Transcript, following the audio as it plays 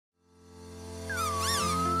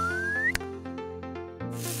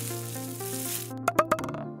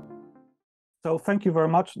So thank you very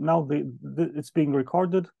much. Now it's being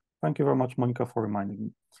recorded. Thank you very much, Monica, for reminding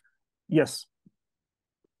me. Yes.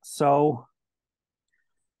 So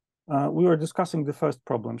we were discussing the first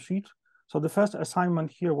problem sheet. So the first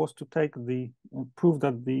assignment here was to take prove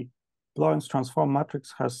that the Lorentz transform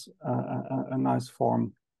matrix has a nice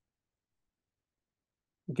form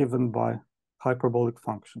given by hyperbolic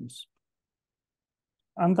functions.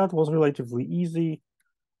 And that was relatively easy.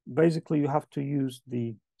 Basically, you have to use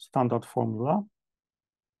the standard formula.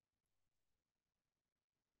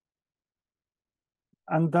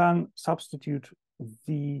 And then substitute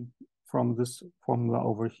V from this formula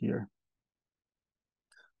over here.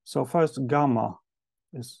 So first, gamma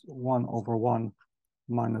is 1 over 1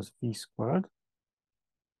 minus V squared,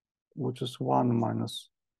 which is 1 minus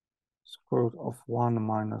square root of 1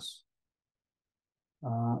 minus,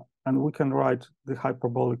 and we can write the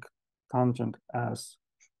hyperbolic tangent as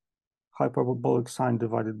hyperbolic sine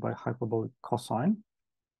divided by hyperbolic cosine.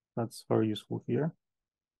 That's very useful here.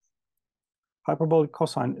 Hyperbolic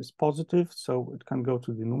cosine is positive, so it can go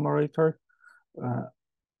to the numerator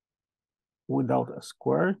without a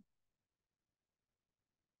square.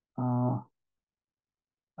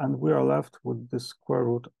 And we are left with the square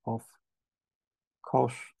root of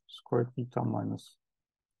cos squared theta minus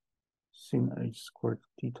sin h squared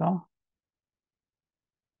theta.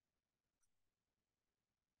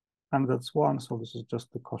 And that's 1, so this is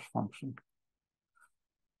just the cos function.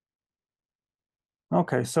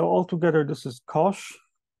 Okay, so altogether this is cos.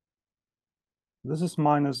 This is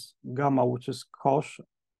minus gamma, which is cos,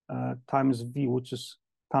 times V, which is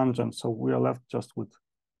tangent. So we are left just with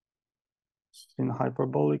sin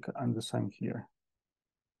hyperbolic and the same here.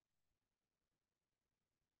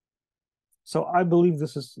 So I believe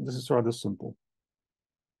this is rather simple.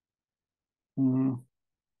 Then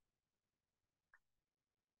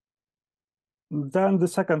the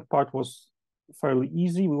second part was fairly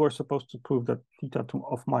easy. We were supposed to prove that theta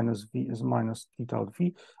of minus V is minus theta of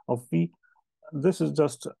V. This is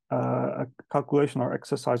just a calculation or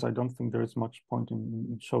exercise. I don't think there is much point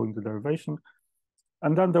in showing the derivation.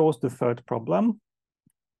 And then there was the third problem.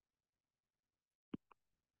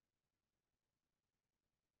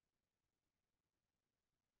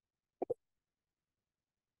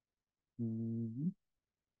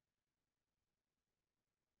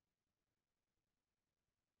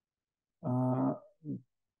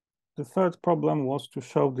 The third problem was to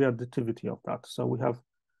show the additivity of that. So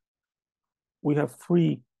we have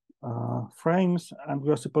three frames, and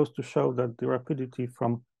we are supposed to show that the rapidity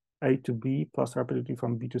from A to B plus rapidity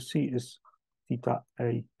from B to C is theta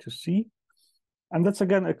A to C. And that's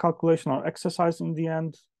again a calculation or exercise in the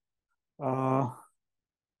end.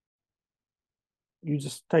 You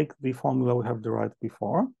just take the formula we have derived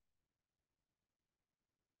before,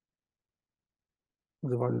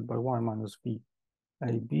 divided by y minus v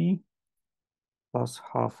AB plus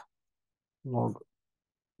half log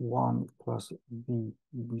 1 plus v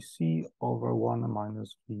BC over 1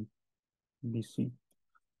 minus v BC.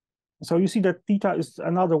 So you see that theta is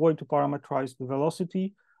another way to parameterize the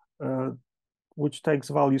velocity, which takes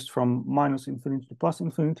values from minus infinity to plus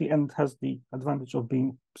infinity and has the advantage of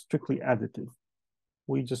being strictly additive.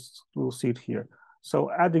 We'll see it here. So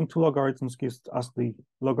adding two logarithms gives us the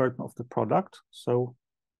logarithm of the product. So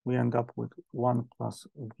we end up with 1 plus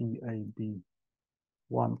VAB,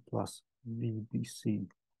 1 plus VBC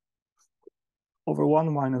over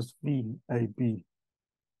 1 minus VAB,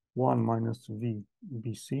 1 minus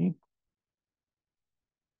VBC,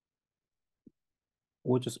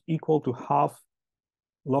 which is equal to half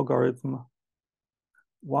logarithm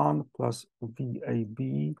 1 plus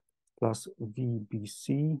VAB plus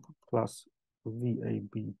VBC plus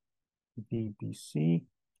VAB VBC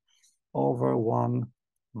over 1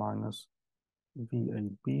 minus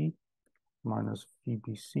VAB minus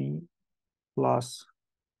VBC plus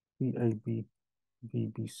VAB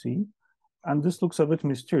VBC. And this looks a bit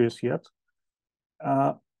mysterious yet.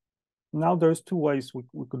 Now there's two ways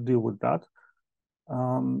we could deal with that.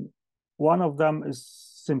 One of them is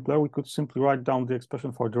simpler. We could simply write down the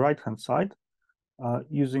expression for the right-hand side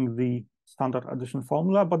using the standard addition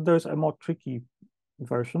formula, but there's a more tricky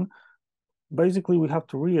version. Basically, we have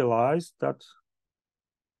to realize that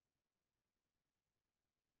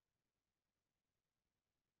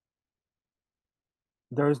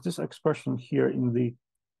there is this expression here in the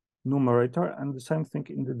numerator and the same thing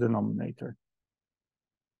in the denominator.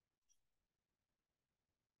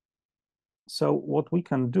 So what we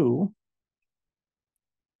can do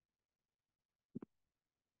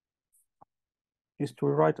is to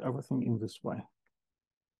write everything in this way.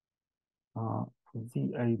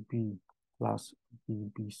 VAB plus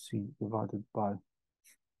VBC divided by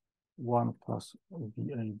 1 plus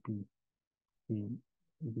VAB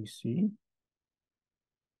VBC.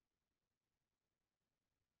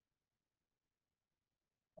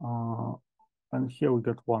 And here we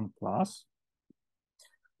got 1 plus.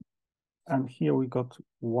 And here we got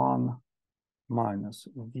 1 minus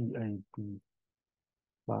VAB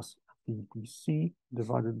plus VBC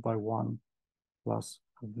divided by 1 plus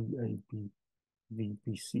VAB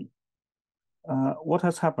VBC. What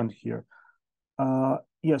has happened here?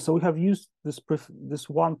 Yeah, so we have used this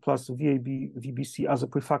 1 plus VAB VBC as a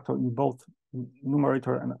prefactor in both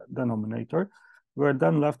numerator and denominator. We're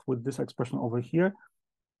then left with this expression over here.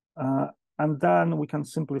 And then we can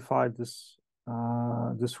simplify this,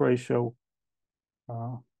 this ratio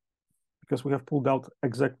because we have pulled out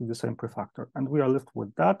exactly the same prefactor. And we are left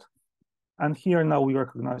with that. And here now we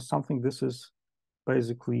recognize something. This is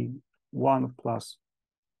basically 1 plus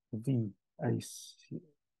VAC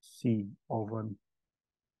over,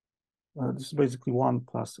 this is basically 1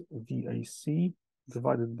 plus VAC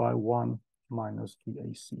divided by 1 minus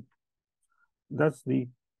VAC. That's the,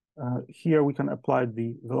 here we can apply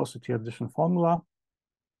the velocity addition formula.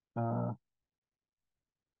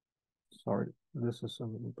 Sorry, this is a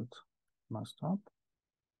little bit messed up.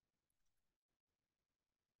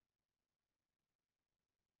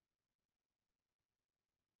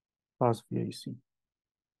 Plus VAC.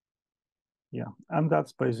 Yeah, and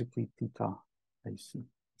that's basically theta AC.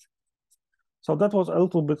 So that was a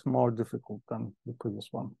little bit more difficult than the previous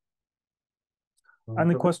one.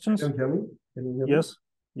 Any questions? Can you hear me? Can you hear me? Yes,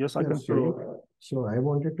 yes, I can hear you. So I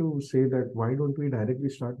wanted to say that why don't we directly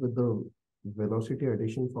start with the velocity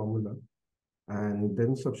addition formula and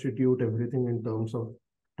then substitute everything in terms of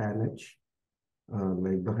tan h,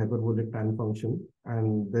 like the hyperbolic tan function,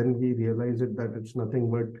 and then we realize it that it's nothing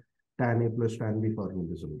but tan a plus tan b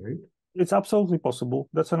formalism, right? It's absolutely possible.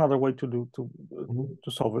 That's another way to do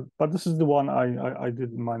to solve it. But this is the one I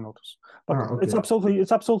did in my notice. But okay.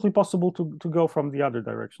 it's absolutely possible to go from the other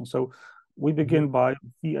direction. So we begin by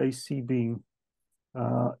VAC being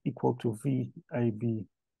equal to VAB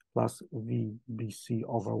plus VBC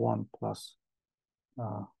over 1 plus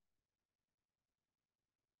VAB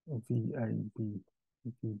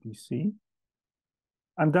VBC.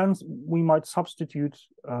 And then we might substitute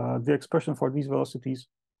the expression for these velocities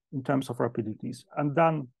in terms of rapidities, and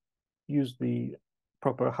then use the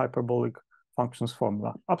proper hyperbolic functions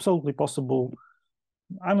formula. Absolutely possible.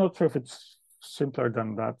 I'm not sure if it's simpler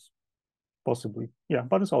than that. Possibly. Yeah,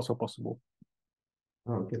 but it's also possible.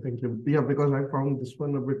 Okay, thank you. Yeah, because I found this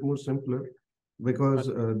one a bit more simpler,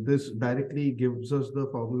 because this directly gives us the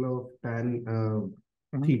formula of tan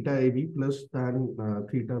theta AB plus tan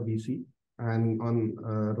theta BC. And on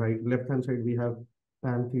left hand side, we have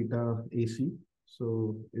tan theta AC.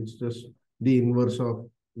 So it's just the inverse of,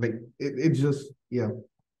 like, it's just, yeah.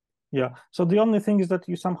 Yeah. So the only thing is that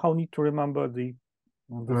you somehow need to remember the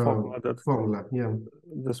formula yeah.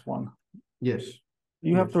 This one. Yes.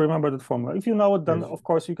 You have to remember that formula. If you know it, then of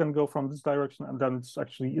course you can go from this direction, and then it's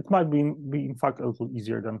actually, it might be in fact a little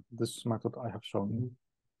easier than this method I have shown you.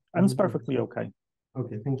 And it's perfectly okay.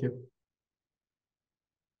 Okay, thank you.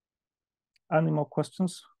 Any more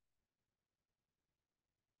questions?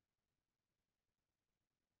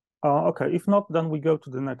 Okay, if not, then we go to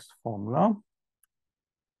the next formula.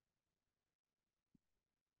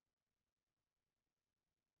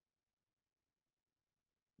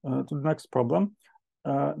 To the next problem.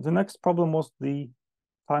 The next problem was the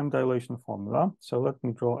time dilation formula. So let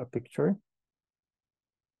me draw a picture.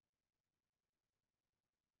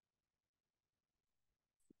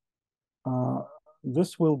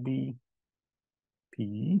 This will be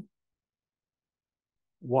P,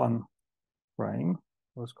 one frame,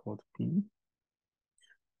 let's call it P.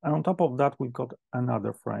 And on top of that, we've got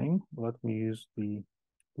another frame. Let me use the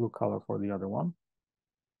blue color for the other one.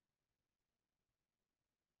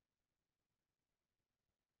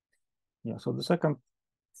 Yeah, so the second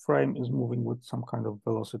frame is moving with some kind of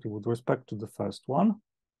velocity with respect to the first one.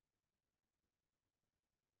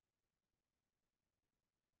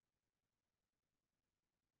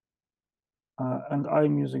 And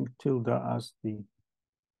I'm using tilde as the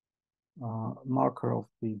marker of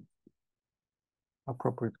the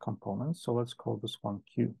appropriate components. So let's call this one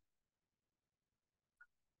Q.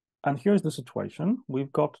 And here's the situation.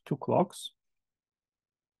 We've got two clocks.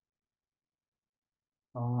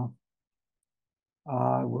 I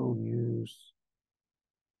will use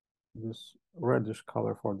this reddish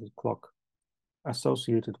color for the clock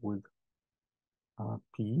associated with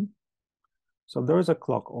P. So there is a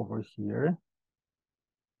clock over here.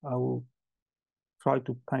 I will try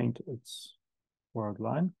to paint its word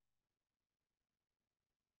line.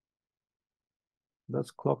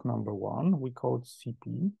 That's clock number 1. We call it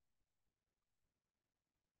CP.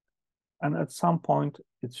 And at some point,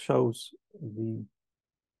 it shows the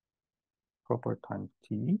proper time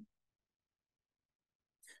t.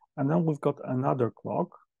 And then we've got another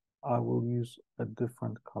clock. I will use a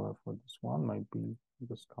different color for this one, maybe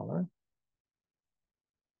this color.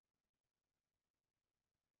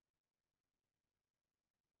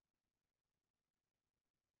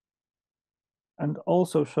 And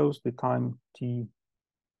also shows the time t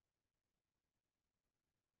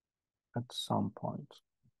at some point.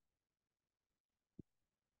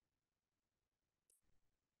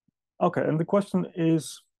 Okay, and the question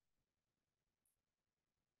is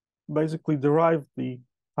basically derive the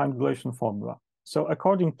time dilation formula. So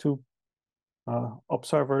according to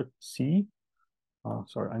observer C,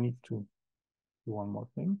 sorry, I need to do one more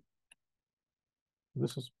thing.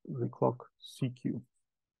 This is the clock CQ.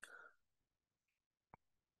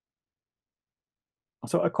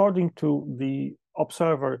 So according to the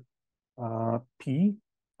observer P,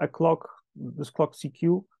 this clock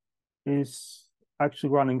CQ is actually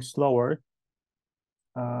running slower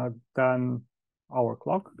than our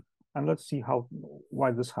clock. And let's see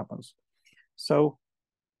why this happens. So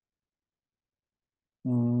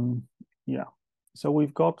yeah, so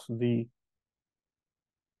we've got the,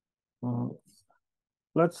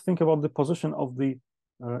 let's think about the position of the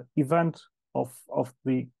event of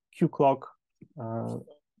the Q clock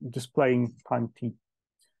displaying time t.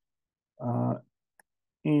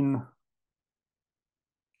 In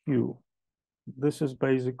Q, this is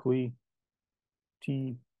basically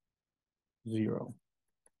T0.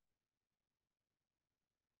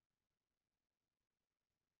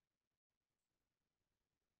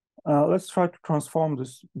 Let's try to transform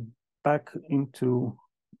this back into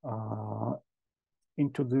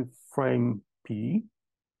the frame P.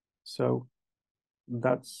 So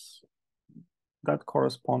that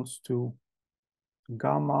corresponds to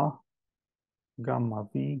gamma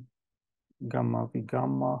V gamma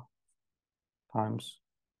times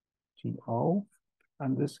TO,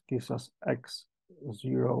 and this gives us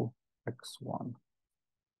X0, X1.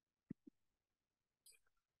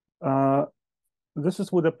 This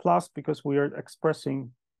is with a plus because we are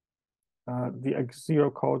expressing the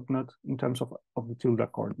X0 coordinate in terms of the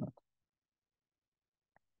tilde coordinate.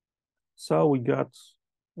 So we get,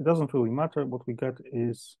 it doesn't really matter, what we get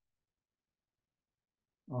is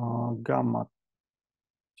gamma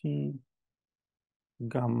T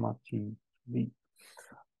V.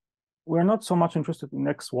 We're not so much interested in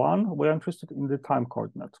X1, we're interested in the time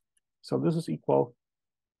coordinate. So this is equal,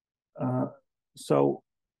 so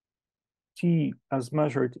T as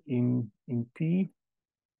measured in P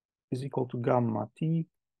is equal to gamma T,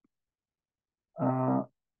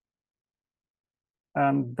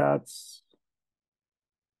 and that's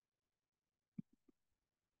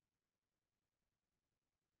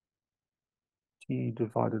T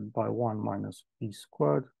divided by 1 minus V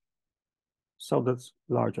squared. So that's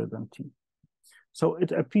larger than T. So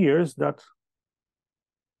it appears that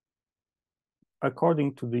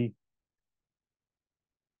according to the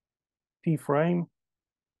P frame,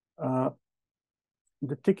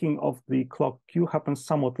 the ticking of the clock Q happens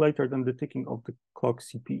somewhat later than the ticking of the clock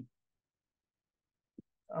CP.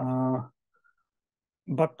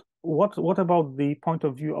 But what about the point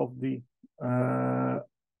of view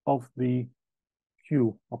of the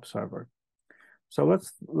Q observer? So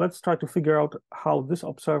let's try to figure out how this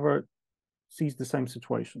observer sees the same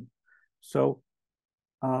situation. So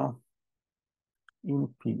in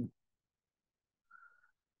P,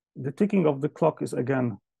 the ticking of the clock is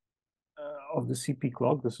again of the CP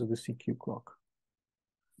clock. This is the CQ clock.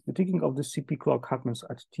 The ticking of the CP clock happens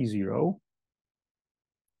at T0.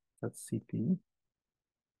 That's CP.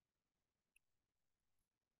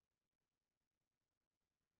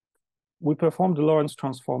 We perform the Lorentz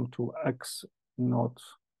transform to X naught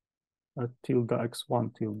tilde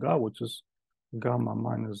X1 tilde, which is gamma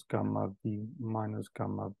minus gamma V minus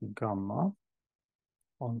gamma V gamma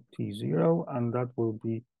on T0, and that will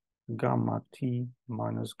be gamma T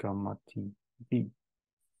minus gamma T V.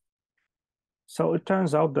 So it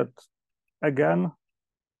turns out that, again,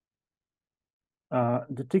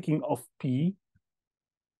 the ticking of P,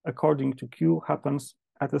 according to Q, happens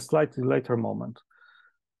at a slightly later moment.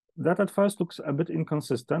 That at first looks a bit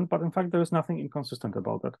inconsistent, but in fact, there is nothing inconsistent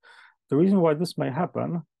about that. The reason why this may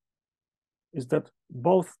happen is that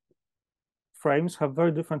both frames have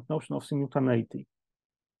very different notion of simultaneity.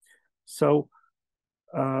 So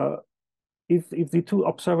if the two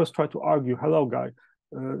observers try to argue, hello, guy,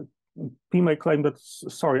 P may claim that,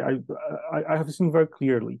 sorry, I have seen very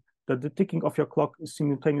clearly that the ticking of your clock is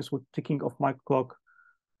simultaneous with ticking of my clock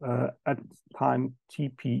at time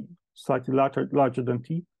tp slightly larger than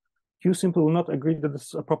t, Q simply will not agree that this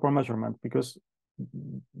is a proper measurement because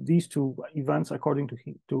these two events, according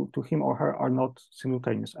to him or her, are not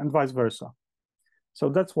simultaneous, and vice versa. So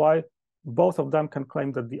that's why both of them can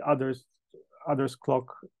claim that the other's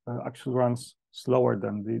clock actually runs slower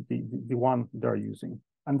than the one they're using,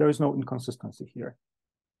 and there is no inconsistency here.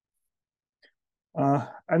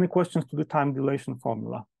 Any questions to the time dilation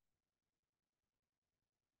formula?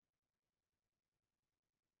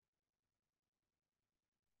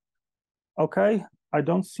 Okay, I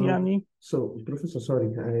don't see any. So, Professor, sorry,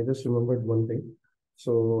 I just remembered one thing.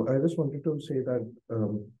 So I just wanted to say that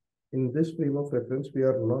in this frame of reference, we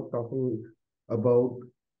are not talking about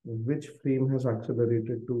which frame has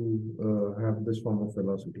accelerated to have this form of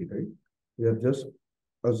velocity, right? We are just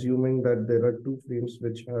assuming that there are two frames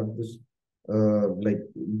which have this, like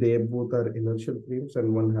they both are inertial frames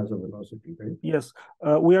and one has a velocity, right? Yes,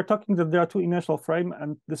 we are talking that there are two inertial frames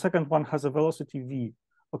and the second one has a velocity v.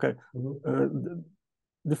 Okay,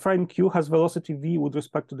 the frame Q has velocity v with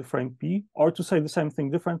respect to the frame P, or to say the same thing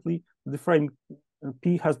differently, the frame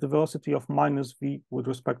P has the velocity of minus v with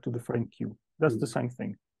respect to the frame Q. That's the same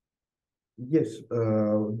thing. Yes,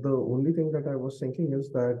 the only thing that I was thinking is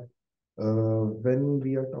that when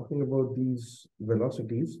we are talking about these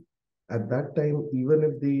velocities, at that time, even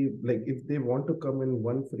if they want to come in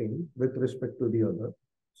one frame with respect to the other,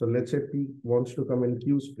 so let's say P wants to come in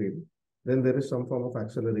Q's frame, then there is some form of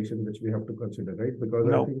acceleration which we have to consider, right? Because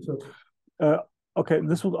no. I think so. Okay,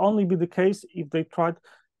 this would only be the case if they tried.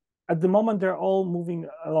 At the moment, they're all moving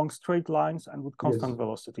along straight lines and with constant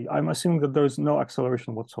velocity. I'm assuming that there is no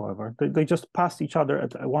acceleration whatsoever. They just pass each other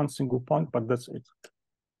at one single point, but that's it.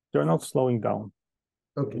 They're not slowing down.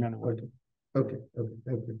 Okay. In any way. Okay.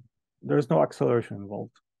 Thank you. There is no acceleration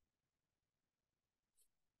involved.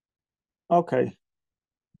 Okay.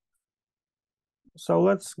 So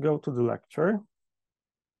let's go to the lecture.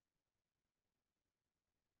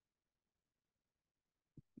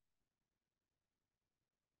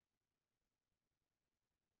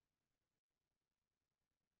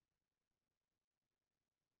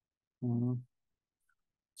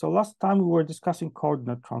 So last time we were discussing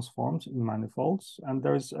coordinate transforms in manifolds, and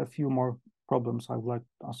there's a few more problems I'd like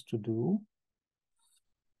us to do.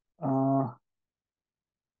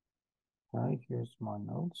 Okay, here's my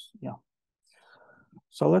notes. Yeah.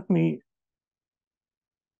 So let me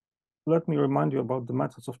remind you about the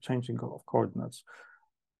methods of changing of coordinates.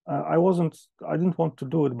 I didn't want to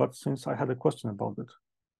do it, but since I had a question about it,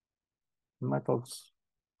 methods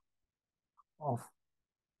of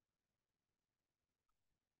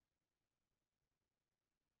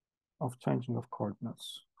changing of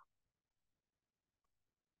coordinates.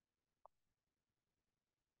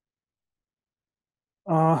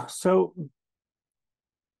 So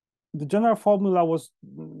the general formula was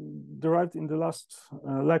derived in the last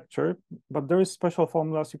lecture, but there is special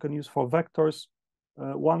formulas you can use for vectors,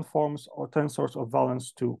 one forms, or tensors of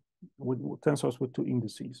valence 2, with tensors with two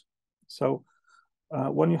indices. So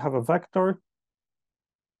when you have a vector,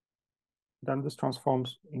 then this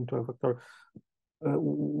transforms into a vector.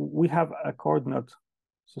 We have a coordinate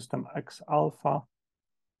system x alpha,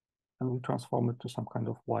 and we transform it to some kind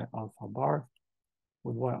of y alpha bar,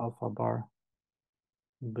 with y alpha bar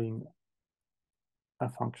being a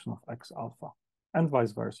function of x alpha, and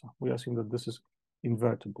vice versa. We assume that this is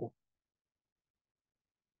invertible.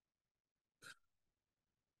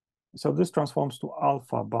 So this transforms to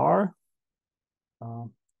alpha bar.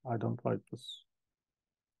 I don't like this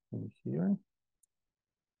in here.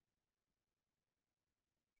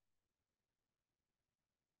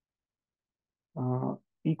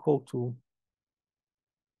 Equal to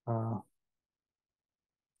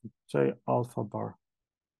J alpha bar.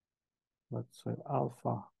 Let's say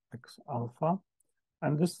alpha x alpha.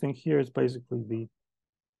 And this thing here is basically the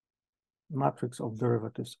matrix of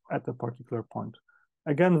derivatives at a particular point.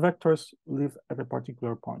 Again, vectors live at a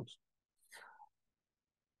particular point.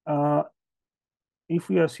 If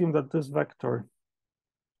we assume that this vector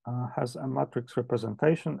has a matrix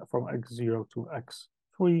representation from x0 to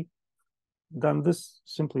x3, then this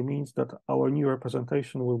simply means that our new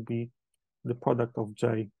representation will be the product of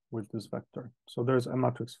J with this vector. So there's a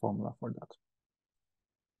matrix formula for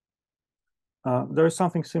that. There is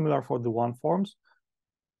something similar for the one forms.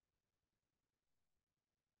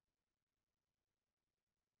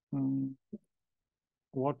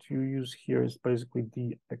 What you use here is basically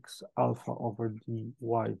dx alpha over dy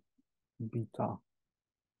beta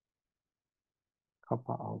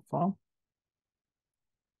kappa alpha.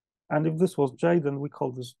 And if this was J, then we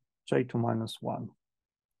call this J to minus 1.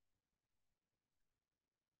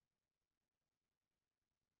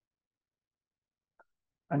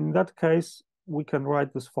 And in that case, we can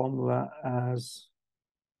write this formula as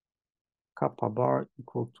kappa bar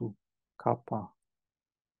equal to kappa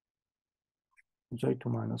j2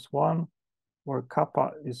 minus 1, where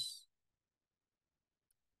kappa is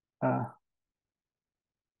a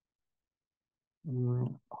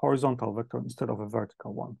horizontal vector instead of a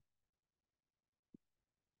vertical one.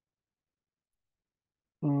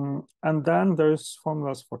 And then there's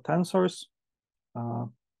formulas for tensors.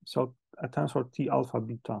 So a tensor T alpha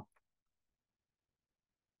beta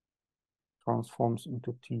transforms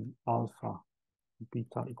into T alpha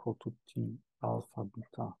beta equal to T alpha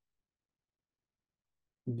beta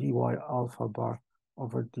dy alpha bar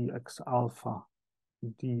over dx alpha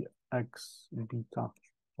dx beta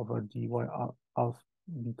over dy alpha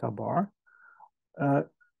beta bar.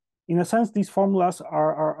 In a sense, these formulas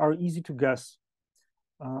are easy to guess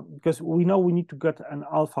because we know we need to get an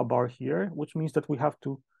alpha bar here, which means that we have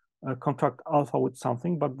to contract alpha with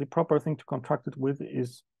something, but the proper thing to contract it with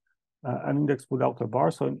is an index without a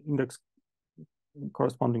bar, so an index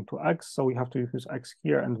corresponding to x, so we have to use x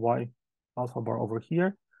here and y alpha bar over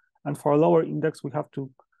here. And for a lower index, we have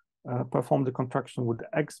to perform the contraction with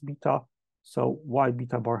x beta, so y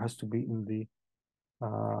beta bar has to be in the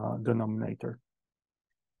denominator.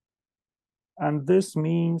 And this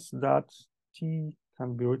means that T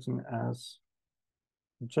can be written as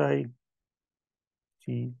j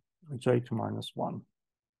T j2 minus 1.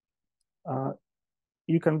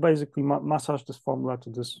 You can basically massage this formula to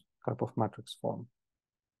this type of matrix form.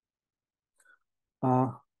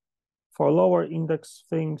 For lower index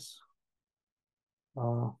things,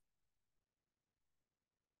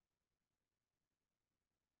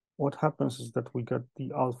 what happens is that we get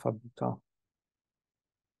the alpha beta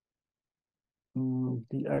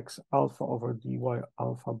dx alpha over dy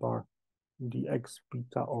alpha bar dx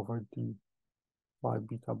beta over dy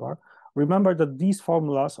beta bar. Remember that these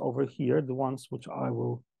formulas over here, the ones which I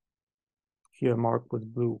will here mark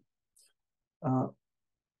with blue,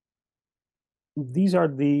 these are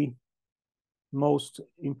the most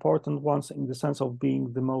important ones in the sense of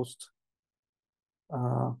being the most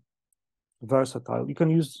versatile. You can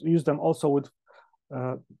use them also with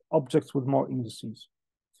objects with more indices.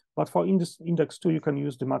 But for index 2, you can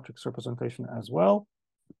use the matrix representation as well.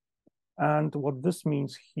 And what this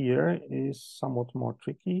means here is somewhat more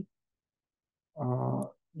tricky.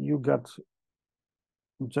 You get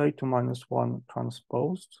j2 minus 1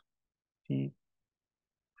 transposed T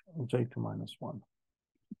j2 minus 1.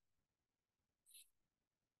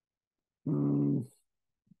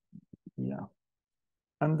 Yeah.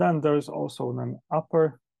 And then there is also an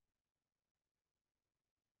upper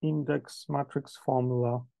index matrix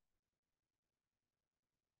formula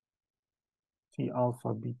T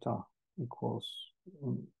alpha beta equals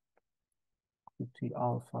T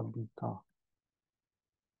alpha beta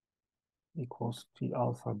equals T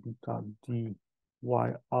alpha beta dy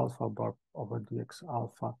alpha bar over dx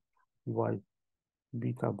alpha dy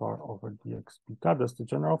beta bar over dx beta. That's the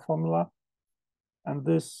general formula. And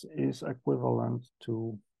this is equivalent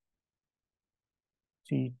to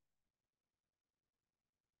T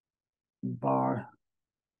bar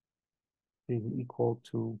being equal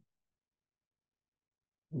to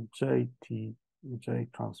JT J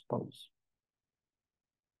transpose.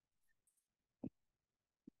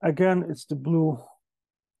 Again, it's the blue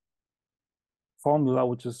formula,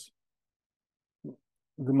 which is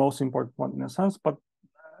the most important one in a sense, but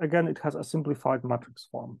again, it has a simplified matrix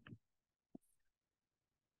form.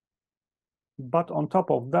 But on top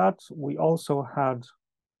of that, we also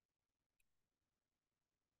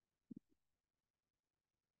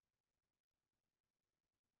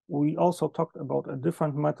talked about a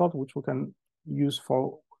different method which we can use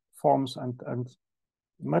for forms and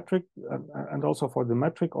metric, and also for the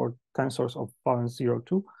metric or tensors of valence 0,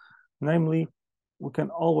 2. Namely, we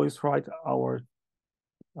can always write our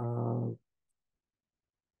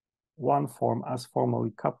one form as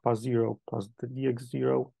formally kappa 0 plus the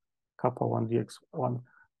dx0, kappa 1 dx1.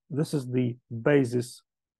 This is the basis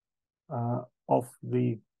of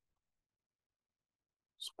the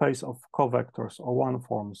space of covectors or one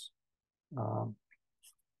forms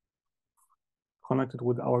connected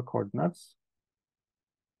with our coordinates.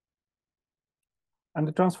 And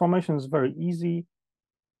the transformation is very easy.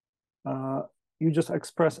 You just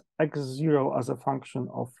express x0 as a function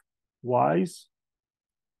of y's.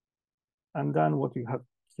 And then what you have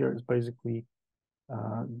here is basically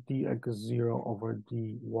dx0 over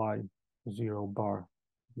dy0 bar,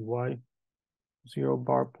 dy0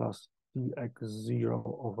 bar plus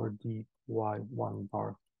dx0 over dy1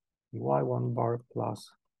 bar, dy1 bar plus,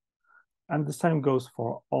 and the same goes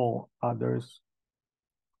for all others.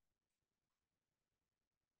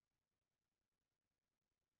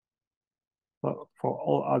 for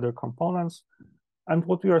all other components. And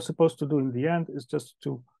what we are supposed to do in the end is just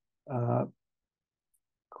to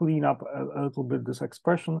clean up a little bit this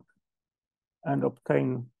expression and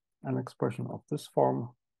obtain an expression of this form.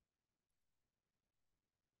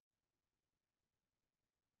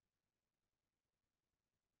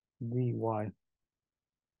 dy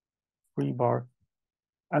 3 bar,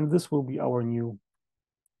 and this will be our new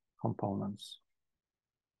components.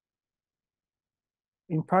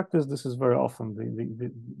 In practice, this is very often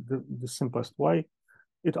the simplest way.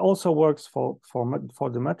 It also works for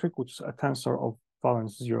the metric, which is a tensor of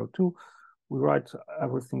valence 0, 2. We write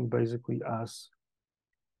everything basically as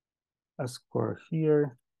S square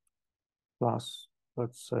here plus,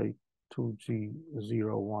 let's say,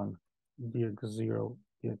 2g01 dx0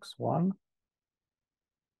 dx1.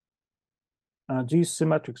 G is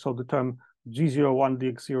symmetric, so the term g01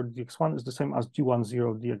 dx0 dx1 is the same as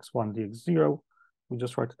g10 dx1 dx0. We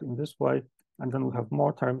just write it in this way, and then we have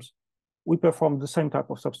more terms. We perform the same type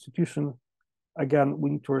of substitution. Again,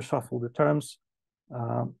 we need to reshuffle the terms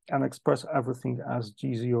and express everything as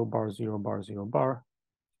g0 bar 0 bar 0 bar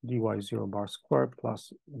dy0 bar squared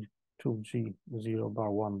plus 2g0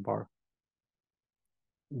 bar 1 bar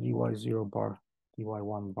dy0 bar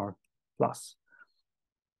dy1 bar plus.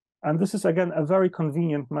 And this is, again, a very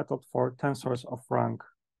convenient method for tensors of rank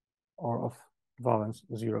or of valence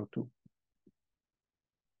 0, 2.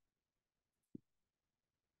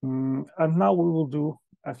 And now we will do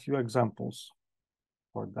a few examples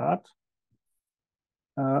for that.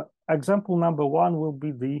 Example number 1 will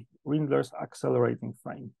be the Rindler's accelerating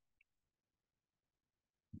frame.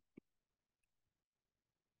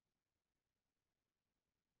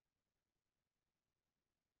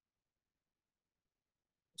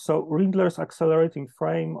 So Rindler's accelerating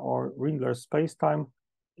frame, or Rindler's spacetime,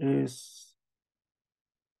 is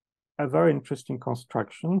a very interesting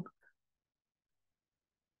construction.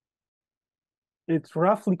 It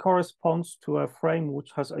roughly corresponds to a frame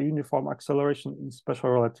which has a uniform acceleration in special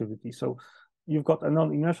relativity. So you've got a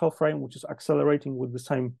non-inertial frame which is accelerating with the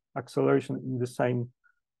same acceleration in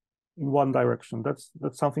one direction. That's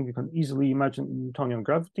something you can easily imagine in Newtonian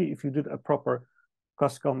gravity. If you did a proper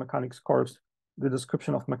classical mechanics course, the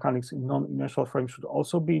description of mechanics in non-inertial frame should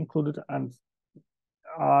also be included, and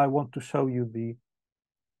I want to show you the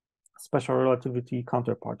special relativity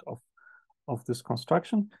counterpart of this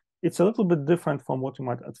construction. It's a little bit different from what you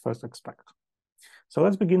might at first expect. So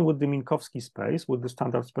let's begin with the Minkowski space, with the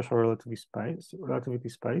standard special relativity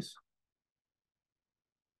space.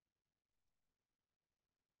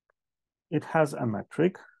 It has a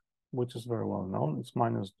metric, which is very well known. It's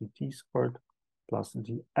minus dt squared plus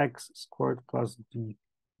dx squared plus dy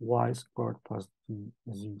squared plus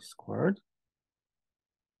dz squared.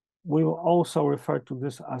 We will also refer to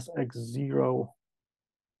this as x0,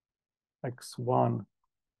 x1,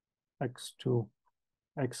 x2,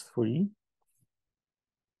 x3.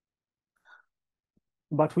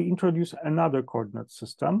 But we introduce another coordinate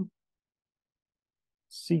system,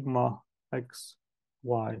 sigma x,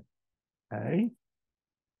 y, a,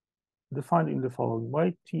 defined in the following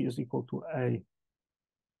way. T is equal to a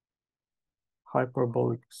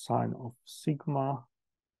hyperbolic sine of sigma,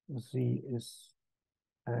 z is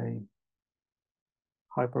a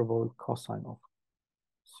hyperbolic cosine of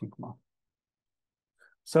sigma.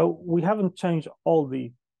 So we haven't changed all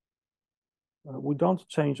the, we don't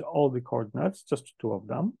change all the coordinates, just 2 of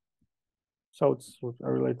them. So it's a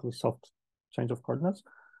relatively soft change of coordinates,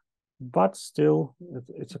 but still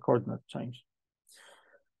it's a coordinate change.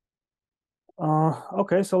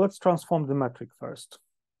 Okay, so let's transform the metric first.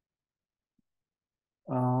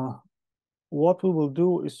 What we will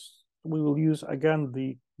do is we will use again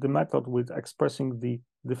the method with expressing the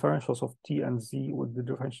differentials of t and z with the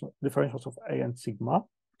differentials of a and sigma,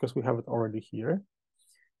 because we have it already here.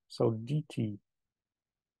 So dt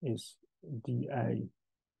is dA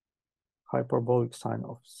hyperbolic sine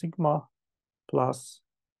of sigma plus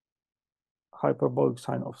hyperbolic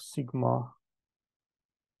sine of sigma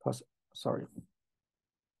plus, sorry,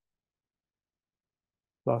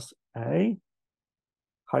 plus a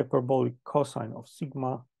hyperbolic cosine of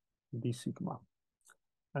sigma d sigma.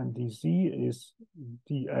 And dz is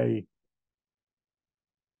dA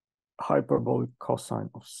hyperbolic cosine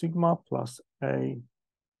of sigma plus a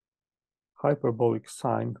hyperbolic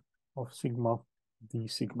sine of sigma d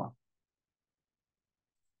sigma.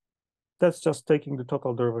 That's just taking the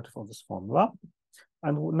total derivative of this formula.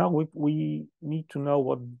 And now we need to know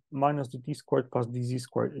what minus dt squared plus dz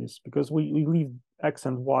squared is, because we leave x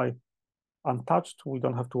and y untouched. We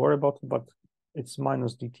don't have to worry about it, but it's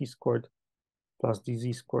minus dt squared plus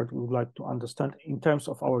dz squared we would like to understand in terms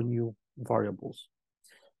of our new variables.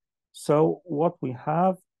 So what we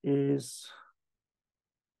have is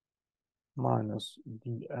minus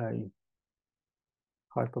dA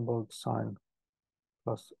hyperbolic sine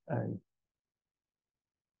plus A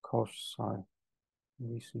cos psi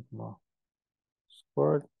d sigma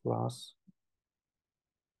squared plus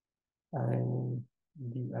A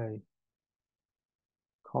dA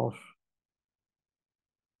cos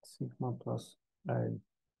sigma plus A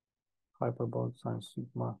hyperbolic sine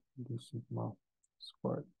sigma d sigma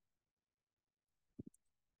squared.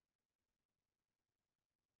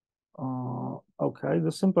 Okay,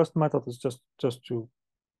 the simplest method is just to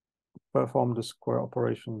perform the square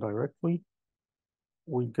operation directly.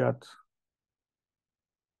 We get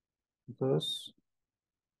this,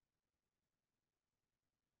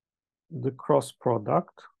 the cross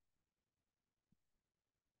product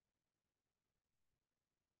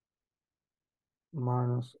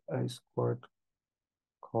minus A squared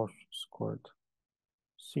cos squared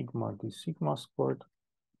sigma d sigma squared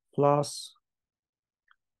plus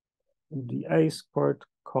the A squared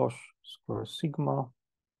cos square sigma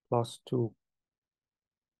plus 2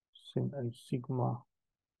 sin A sigma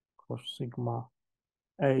cos sigma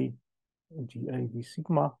A dA d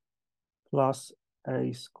sigma plus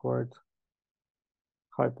A squared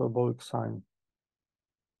hyperbolic sine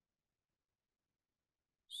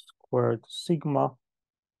squared sigma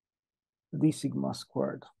d sigma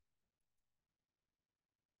squared.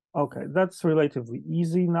 Okay, that's relatively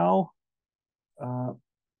easy now.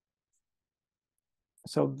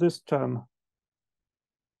 So this term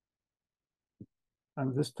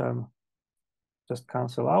and this term just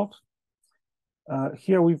cancel out.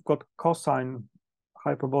 Here we've got cosine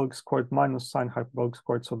hyperbolic squared minus sine hyperbolic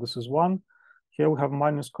squared, so this is 1. Here we have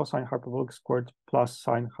minus cosine hyperbolic squared plus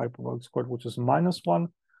sine hyperbolic squared, which is minus 1.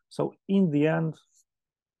 So in the end,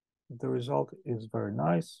 the result is very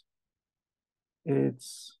nice.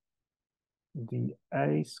 It's the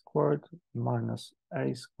A squared minus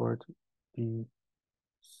A squared d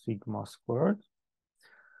sigma squared.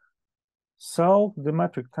 So the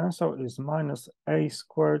metric tensor is minus A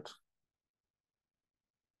squared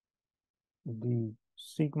d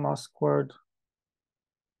sigma squared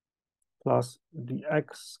plus dx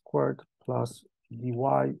squared plus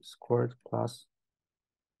dy squared plus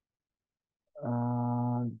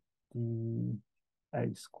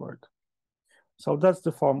dA squared. So that's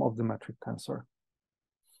the form of the metric tensor.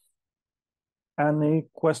 Any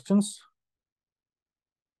questions?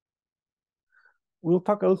 We'll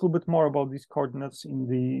talk a little bit more about these coordinates in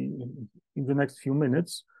the next few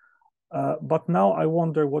minutes. But now I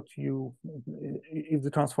wonder if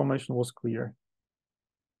the transformation was clear.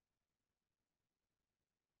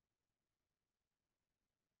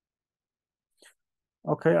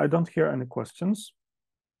 Okay, I don't hear any questions.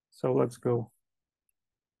 So let's go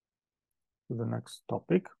to the next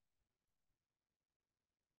topic.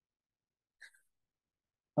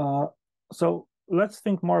 So let's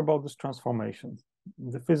think more about this transformation,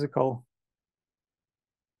 the physical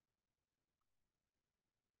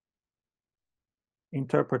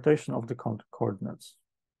interpretation of the coordinates.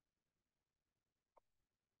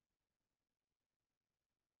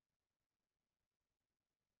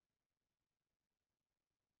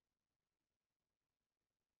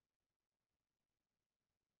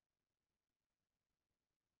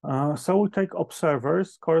 So we take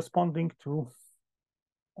observers corresponding to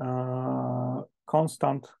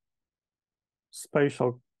constant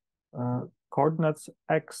spatial coordinates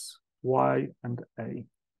x, y, and a.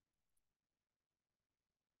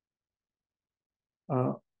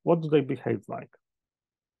 What do they behave like?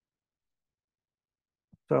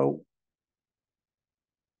 So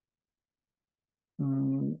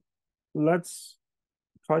let's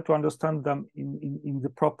try to understand them in the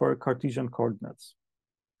proper Cartesian coordinates.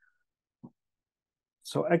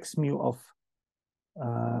 So x mu of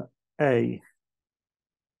a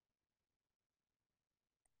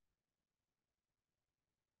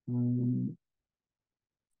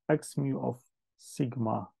x mu of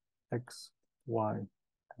sigma x, y,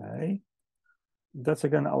 a. That's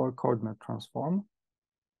again our coordinate transform.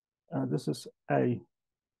 This is a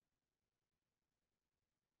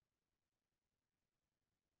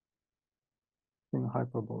in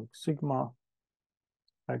hyperbolic sigma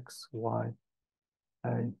x, y,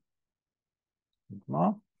 a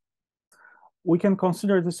sigma. We can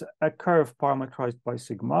consider this a curve parameterized by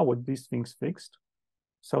sigma with these things fixed.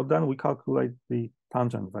 So then we calculate the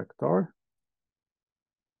tangent vector.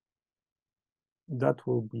 That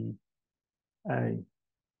will be a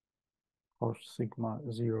cos sigma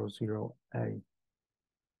 0, 0, a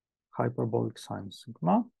hyperbolic sine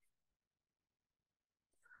sigma.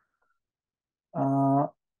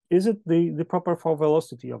 is it the proper for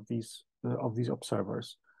velocity of these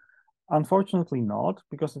observers? Unfortunately not,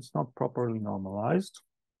 because it's not properly normalized.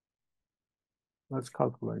 Let's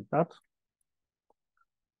calculate that.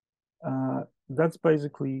 That's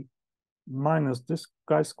basically minus this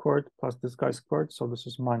guy squared plus this guy squared. So this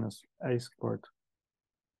is minus a squared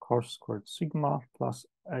cos squared sigma plus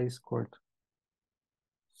a squared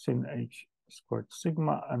sin h squared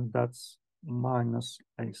sigma, and that's minus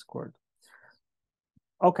a squared.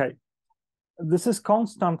 Okay, this is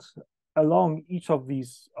constant along each of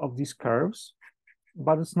these curves,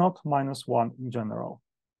 but it's not -1 in general,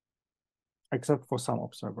 except for some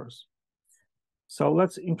observers. So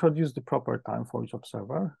let's introduce the proper time for each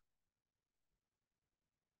observer.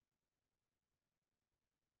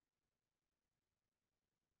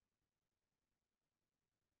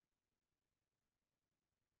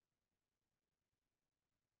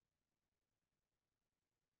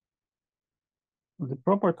 The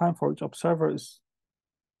proper time for each observer is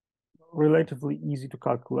relatively easy to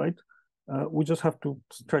calculate. We just have to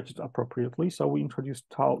stretch it appropriately. So we introduce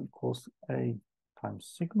tau equals a times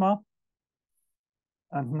sigma.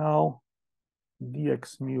 And now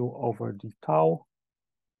dx mu over d tau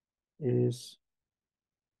is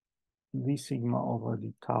d sigma over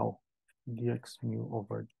d tau dx mu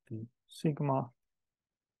over d sigma.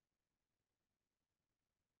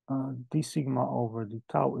 D sigma over d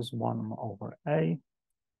tau is 1 over a.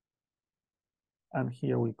 And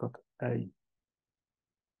here we got a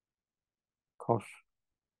cos,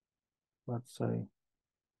 let's say,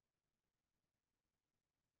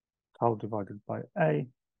 tau divided by a,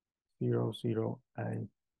 0, 0, a,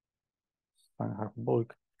 sine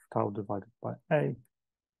hyperbolic tau divided by a,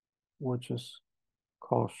 which is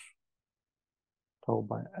cos tau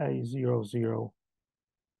by a, 0, 0,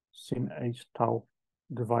 sin h tau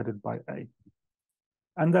divided by a.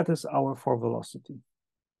 And that is our for velocity.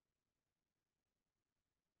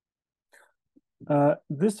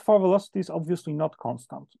 This for velocity is obviously not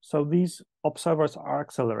constant. So these observers are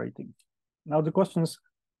accelerating. Now the question is,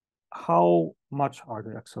 how much are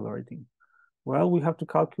they accelerating? Well, we have to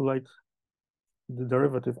calculate the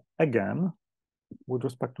derivative again with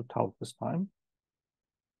respect to tau this time.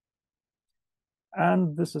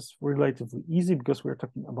 And this is relatively easy because we're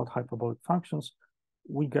talking about hyperbolic functions.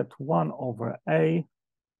 We get 1 over a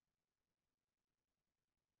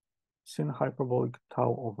sin hyperbolic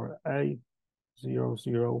tau over a, 0,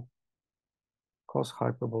 0, cos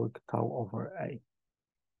hyperbolic tau over a.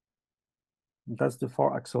 That's the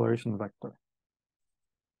for acceleration vector.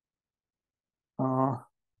 The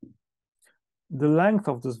length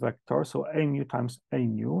of this vector, so a mu times a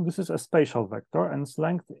mu, this is a spatial vector, and its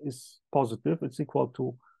length is positive. It's equal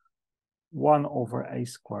to 1 over a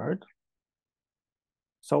squared.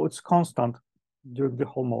 So it's constant during the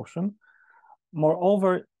whole motion.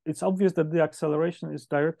 Moreover, it's obvious that the acceleration is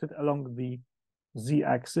directed along the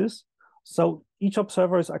z-axis. So each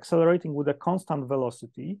observer is accelerating with a constant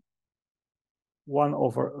velocity,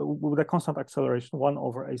 with a constant acceleration, 1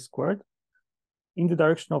 over a squared, in the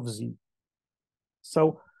direction of z.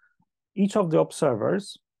 So each of the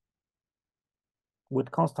observers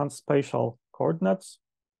with constant spatial coordinates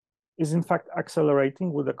is in fact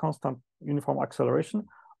accelerating with a constant uniform acceleration,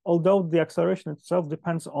 although the acceleration itself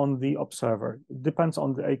depends on the observer. It depends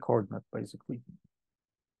on the a coordinate, basically.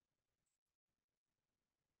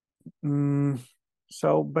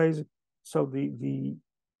 So the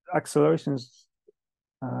acceleration is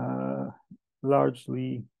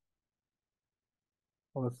largely,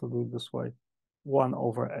 well, let's do it this way, 1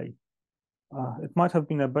 over a. It might have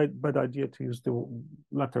been a bad idea to use the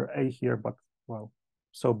letter a here, but well,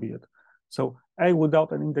 so be it. So a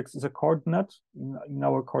without an index is a coordinate in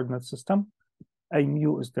our coordinate system. A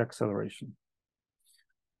mu is the acceleration.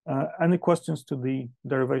 Any questions to the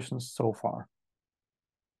derivations so far?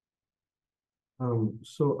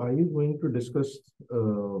 So are you going to discuss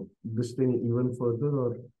this thing even further,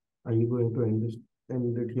 or are you going to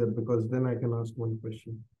end it here? Because then I can ask one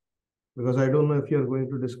question. Because I don't know if you're going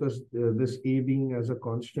to discuss this a being as a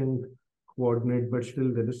constant coordinate, but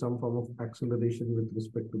still there is some form of acceleration with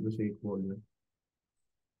respect to this a coordinate.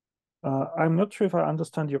 I'm not sure if I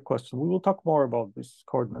understand your question. We will talk more about this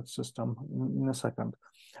coordinate system in a second.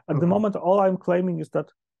 At the moment, all I'm claiming is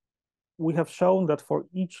that we have shown that for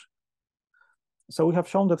each,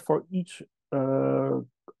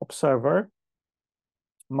 observer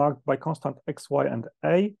marked by constant x, y, and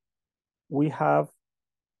a, we have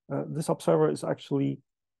this observer is actually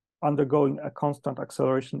undergoing a constant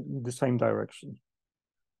acceleration in the same direction,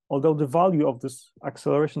 although the value of this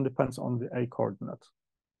acceleration depends on the a coordinate.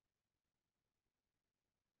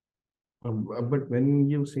 But when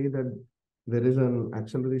you say that there is an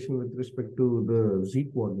acceleration with respect to the z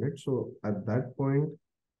coordinate. So at that point,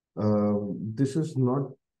 this is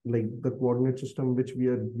not like the coordinate system which we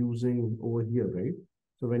are using over here, right?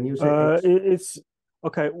 So when you say x, it's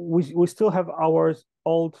okay. We still have our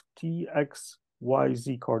old t, x, y,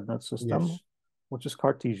 z coordinate system, yes, which is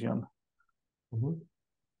Cartesian. okay.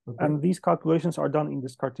 And these calculations are done in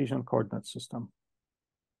this Cartesian coordinate system,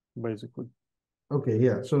 basically. Okay,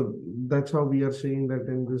 yeah. So that's how we are saying that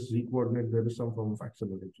in this z coordinate there is some form of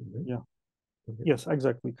acceleration, right? Yeah. Okay. Yes,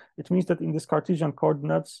 exactly. It means that in this Cartesian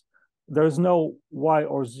coordinates, there is no y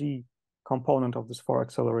or z component of this for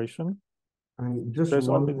acceleration. And just There's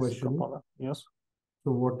one only this question. component. Yes.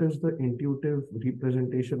 So what is the intuitive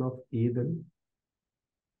representation of A then?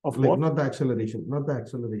 Of Like what? not the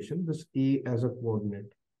acceleration, this A as a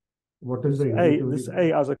coordinate. What is the This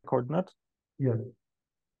A as a coordinate? Yeah.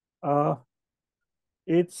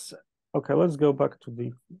 It's okay. Let's go back to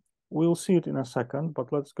the. We'll see it in a second,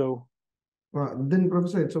 but let's go. Then,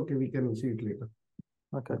 Professor, it's okay. We can see it later.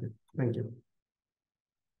 Okay. Thank you.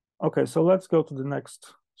 Okay, so let's go to the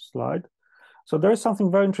next slide. So there is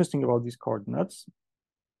something very interesting about these coordinates.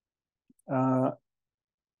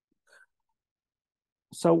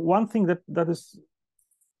 So one thing that is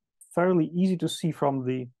fairly easy to see from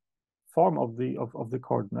the form of the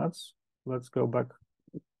coordinates. Let's go back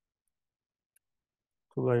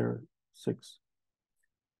to layer 6.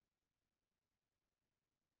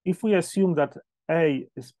 If we assume that A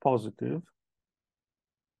is positive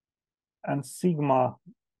and sigma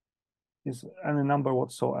is any number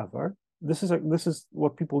whatsoever, this is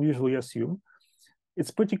what people usually assume.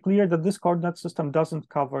 It's pretty clear that this coordinate system doesn't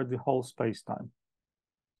cover the whole space-time.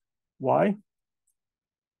 Why?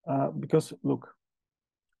 Because look,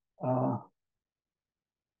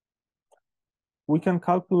 we can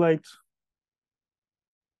calculate.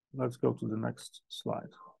 Let's go to the next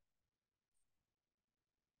slide.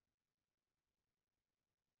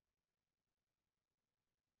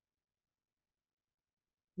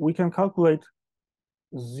 We can calculate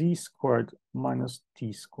z squared minus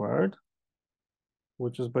t squared,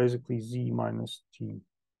 which is basically z minus t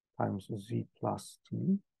times z plus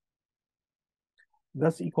t.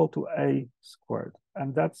 That's equal to a squared,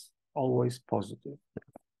 and that's always positive.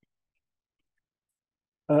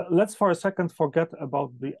 Let's for a second forget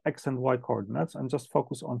about the x and y coordinates and just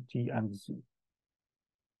focus on t and z.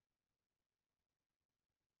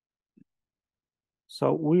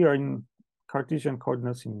 So we are in Cartesian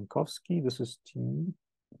coordinates in Minkowski. This is t,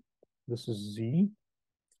 this is z.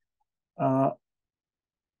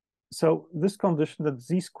 So this condition that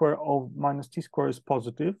z squared of minus t squared is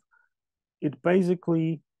positive, it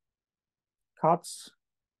basically cuts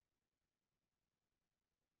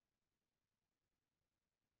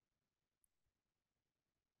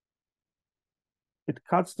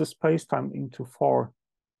the space-time into 4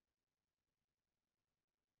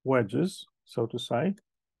 wedges, so to say.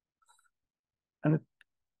 And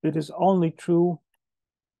it is only true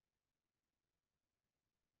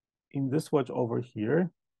in this wedge over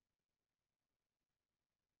here.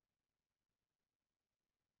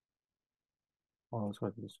 Oh, let's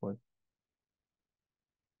write it this way.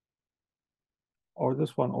 Or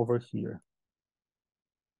this one over here.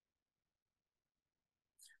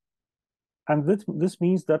 And this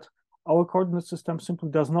means that our coordinate system simply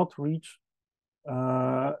does not reach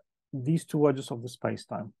these 2 wedges of the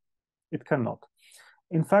space-time. It cannot.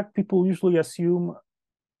 In fact, people usually assume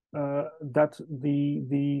that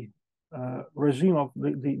the regime of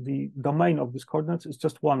the domain of these coordinates is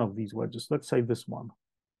just one of these wedges. Let's say this one.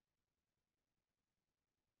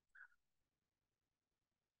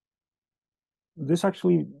 This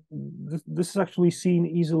is actually seen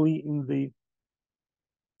easily in the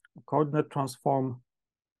coordinate transform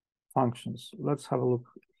functions. Let's have a look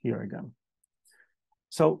here again.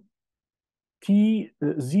 So z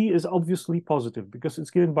is obviously positive because it's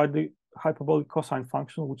given by the hyperbolic cosine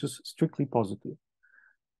function, which is strictly positive.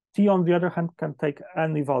 T, on the other hand, can take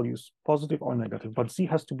any values, positive or negative, but z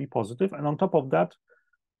has to be positive. And on top of that,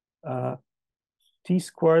 z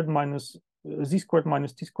squared minus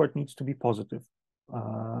t squared needs to be positive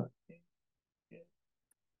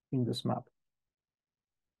in this map.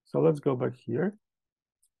 So let's go back here.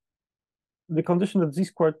 The condition that z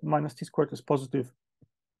squared minus t squared is positive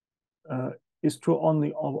is true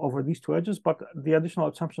only over these 2 edges, but the additional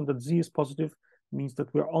assumption that z is positive means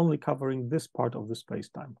that we're only covering this part of the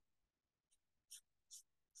space-time.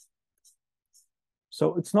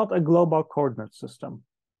 So it's not a global coordinate system.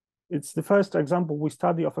 It's the first example we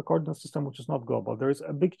study of a coordinate system which is not global. There is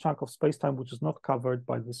a big chunk of space-time which is not covered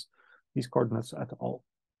by these coordinates at all.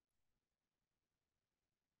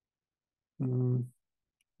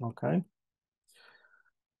 Okay.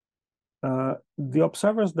 The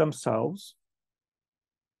observers themselves,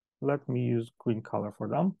 let me use green color for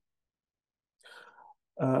them.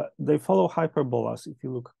 They follow hyperbolas. If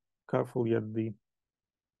you look carefully at the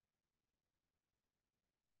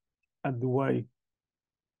way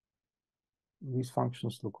these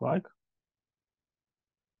functions look like.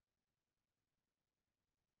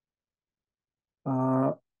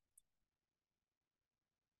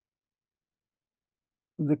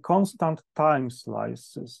 The constant time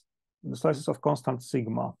slices, the slices of constant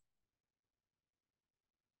sigma,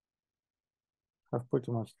 have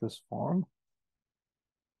pretty much this form.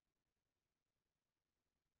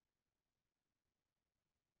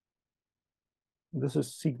 This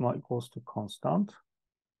is sigma equals to constant.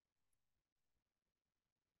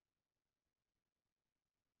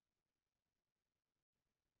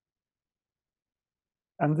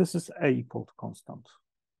 And this is A equal to constant.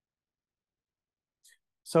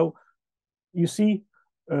 So you see,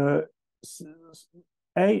 A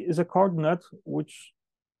is a coordinate which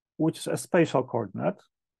is a spatial coordinate,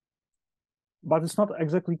 but it's not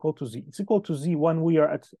exactly equal to Z. It's equal to Z when we are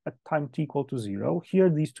at time t equal to 0. Here,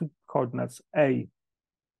 these two coordinates, A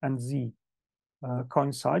and Z,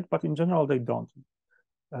 coincide, but in general, they don't.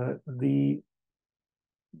 The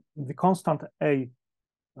constant A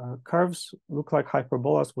curves look like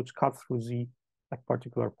hyperbolas which cut through Z at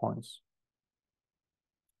particular points.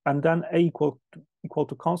 And then A equal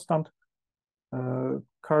to constant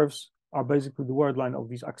curves are basically the word line of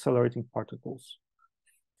these accelerating particles.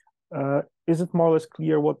 Is it more or less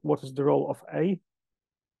clear what is the role of A?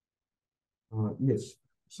 Yes.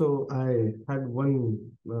 So I had one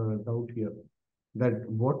doubt here, that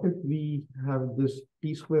what if we have this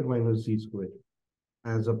t square minus z square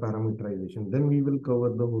as a parameterization? Then we will cover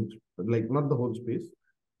the whole, like not the whole space,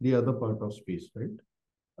 the other part of space,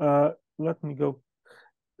 right? Let me go.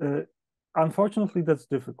 Unfortunately, that's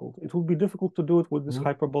difficult. It would be difficult to do it with these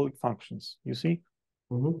hyperbolic functions, you see?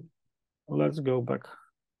 Let's go back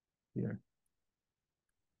here.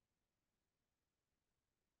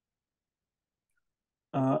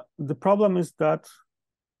 The problem is that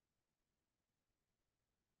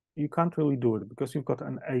you can't really do it because you've got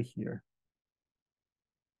an A here.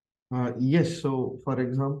 Yes, so for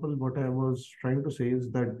example, what I was trying to say is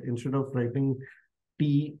that instead of writing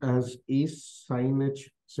t as a sin h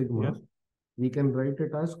sigma, yes, we can write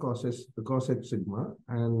it as cos h sigma,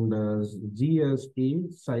 and z as a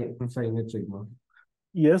sin h sigma.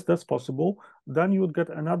 Yes, that's possible. Then you would get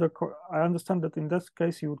another, I understand that in this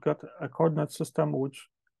case, you would get a coordinate system which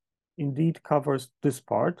indeed covers this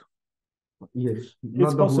part. Yes,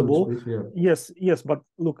 it's possible. Whole space, yeah. Yes, but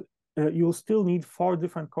look, you'll still need 4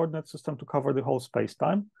 different coordinate systems to cover the whole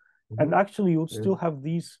space-time. And actually, you would still have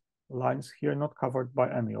these lines here not covered by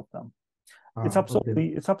any of them. It's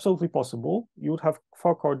absolutely possible. You would have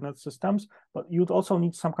 4 coordinate systems, but you'd also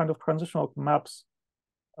need some kind of transitional maps,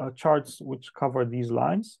 charts which cover these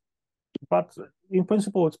lines. But in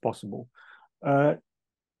principle, it's possible.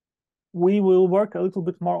 We will work a little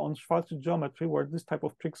bit more on Schwarzschild geometry, where this type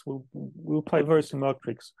of tricks will play very similar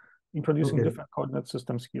tricks, introducing different coordinate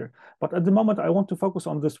systems here. But at the moment, I want to focus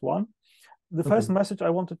on this one. The first message I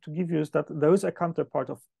wanted to give you is that there is a counterpart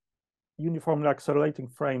of uniformly accelerating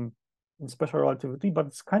frame in special relativity, but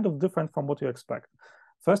it's kind of different from what you expect.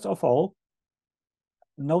 First of all,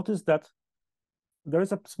 notice that there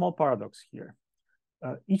is a small paradox here.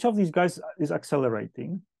 Each of these guys is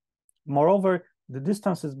accelerating. Moreover, the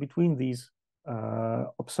distances between these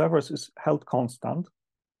observers is held constant.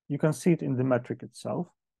 You can see it in the metric itself.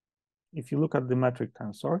 If you look at the metric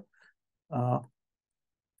tensor,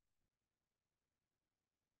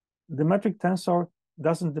 the metric tensor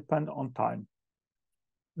doesn't depend on time.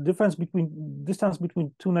 Distance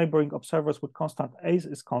between 2 neighboring observers with constant a's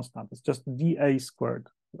is constant. It's just dA squared,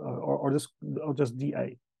 or just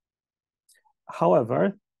dA.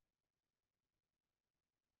 However,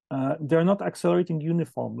 they're not accelerating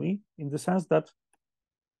uniformly, in the sense that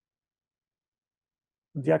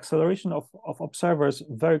the acceleration of observers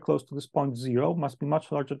very close to this point 0 must be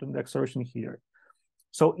much larger than the acceleration here.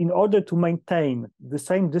 So in order to maintain the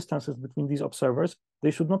same distances between these observers,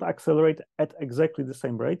 they should not accelerate at exactly the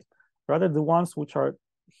same rate. Rather, the ones which are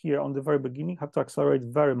here on the very beginning have to accelerate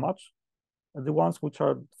very much. And the ones which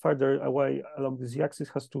are further away along the z-axis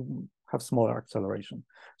has to have smaller acceleration.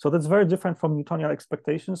 So that's very different from Newtonian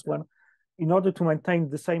expectations, when in order to maintain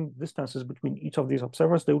the same distances between each of these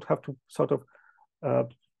observers, they would have to sort of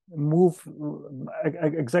move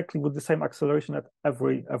exactly with the same acceleration at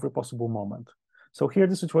every possible moment. So here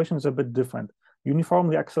the situation is a bit different.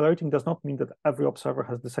 Uniformly accelerating does not mean that every observer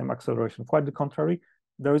has the same acceleration. Quite the contrary,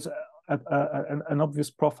 there is an obvious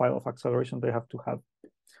profile of acceleration they have to have.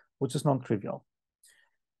 which is non-trivial.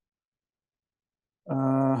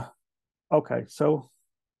 Okay, so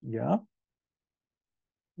yeah,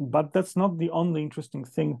 but that's not the only interesting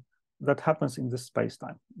thing that happens in this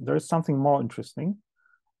space-time. There is something more interesting,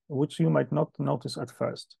 which you might not notice at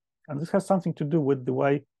first. And this has something to do with the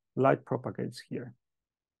way light propagates here.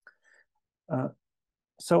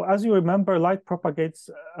 So as you remember, light propagates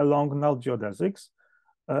along null geodesics.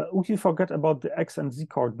 If you forget about the x and z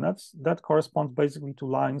coordinates, that corresponds basically to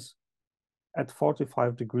lines at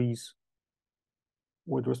 45 degrees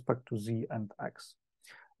with respect to z and x.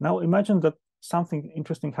 Now imagine that something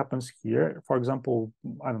interesting happens here. For example,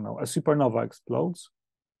 I don't know, a supernova explodes.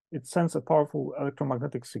 It sends a powerful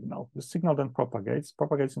electromagnetic signal. The signal then propagates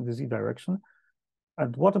in the z direction.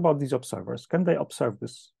 And what about these observers? Can they observe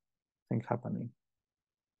this thing happening?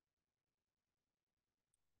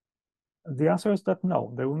 The answer is that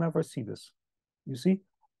no, they will never see this. You see,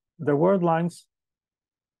 the world lines,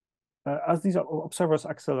 as these observers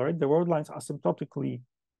accelerate, the world lines asymptotically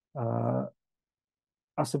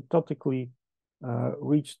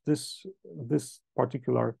reach this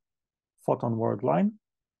particular photon world line,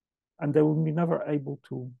 and they will be never able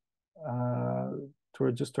to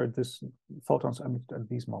register this photons emitted at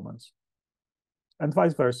these moments, and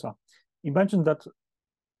vice versa. Imagine that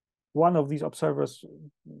one of these observers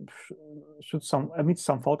emits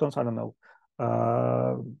some photons, I don't know,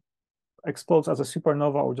 explodes as a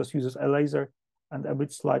supernova or just uses a laser and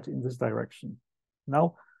emits light in this direction.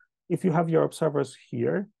 Now, if you have your observers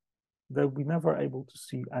here, they'll be never able to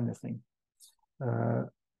see anything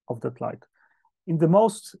of that light. In the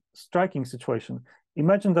most striking situation,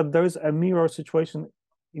 imagine that there is a mirror situation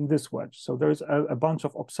in this wedge. So there is a bunch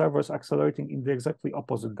of observers accelerating in the exactly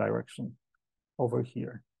opposite direction over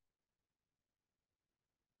here.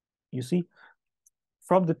 You see,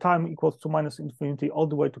 from the time equals to minus infinity all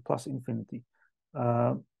the way to plus infinity.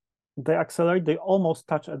 They accelerate, they almost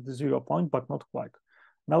touch at the 0 point, but not quite.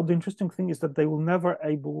 Now, the interesting thing is that they will never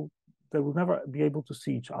be able to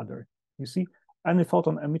see each other. You see, any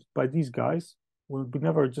photon emitted by these guys will be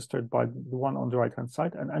never registered by the one on the right-hand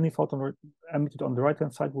side, and any photon emitted on the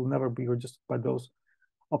right-hand side will never be registered by those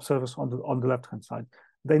observers on the left-hand side.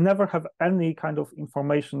 They never have any kind of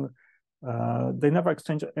information. They never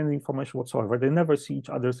exchange any information whatsoever. They never see each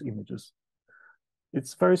other's images.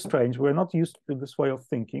 It's very strange. We're not used to this way of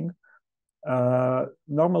thinking.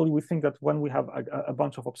 Normally, we think that when we have a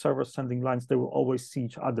bunch of observers sending lines, they will always see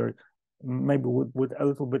each other, maybe with a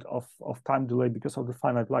little bit of time delay because of the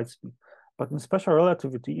finite light speed. But in special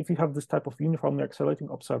relativity, if you have this type of uniformly accelerating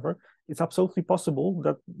observer, it's absolutely possible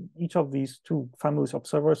that each of these two families of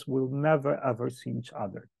observers will never, ever see each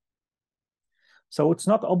other. So it's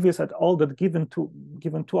not obvious at all that given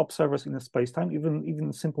two observers in a spacetime,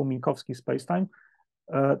 even simple Minkowski spacetime,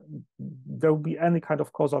 there will be any kind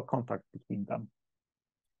of causal contact between them.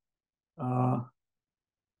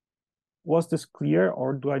 Was this clear,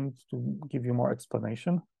 or do I need to give you more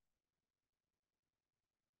explanation?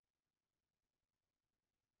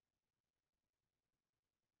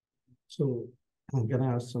 So can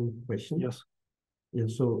I ask some questions? Yes. Yeah.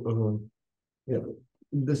 So yeah.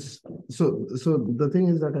 So the thing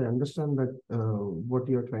is that I understand that what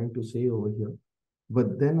you're trying to say over here,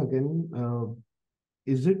 but then again,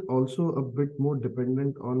 is it also a bit more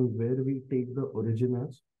dependent on where we take the origin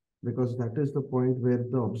as? Because that is the point where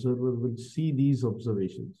the observer will see these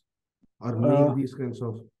observations or make these kinds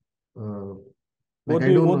of what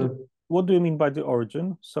do you mean by the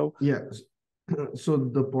origin? So yeah, so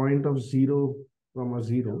the point of 0,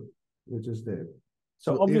 0, which is there.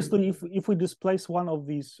 So obviously, if we displace one of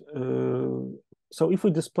these,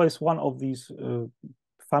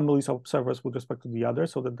 families of observers with respect to the other,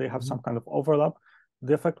 so that they have some kind of overlap,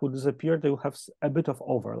 the effect will disappear. They will have a bit of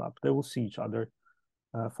overlap. They will see each other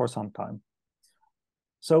for some time.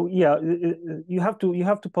 So yeah, you have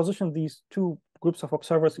to position these two groups of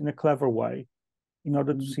observers in a clever way in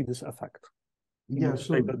order to see this effect. Yeah,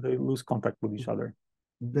 so that they lose contact with each other.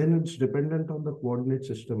 Then it's dependent on the coordinate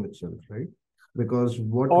system itself, right? Because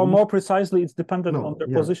more precisely, it's dependent on their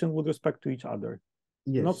position with respect to each other.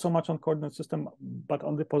 Yes. Not so much on coordinate system, but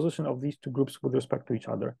on the position of these two groups with respect to each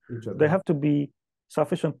other. They have to be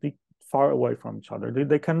sufficiently far away from each other.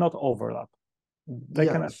 They cannot overlap. They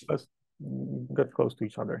can get close to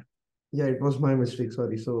each other. Yeah, it was my mistake.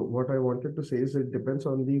 Sorry. So what I wanted to say is it depends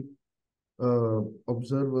on the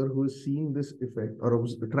observer who is seeing this effect or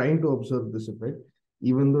trying to observe this effect,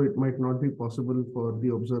 even though it might not be possible for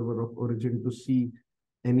the observer of origin to see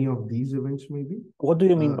any of these events, maybe. What do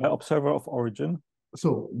you mean by observer of origin?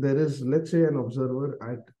 So there is, let's say, an observer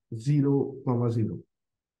at 0, 0.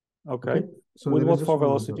 Okay. So with there what is a for small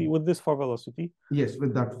velocity? observer. With this for velocity? Yes,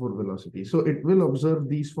 with that for velocity. So it will observe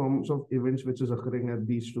these forms of events which is occurring at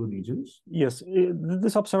these two regions. Yes,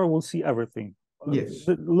 this observer will see everything. Yes.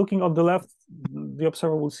 Looking on the left, the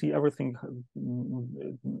observer will see everything,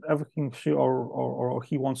 everything she or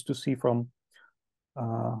he wants to see from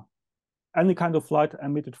any kind of light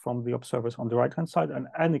emitted from the observers on the right-hand side and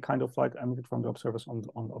any kind of light emitted from the observers on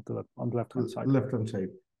the left-hand side. Left-hand side.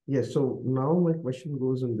 Yes. So now my question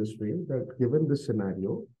goes in this way, that given this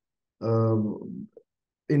scenario,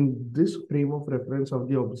 in this frame of reference of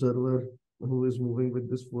the observer who is moving with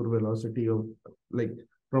this for velocity of like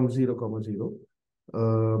from 0, 0,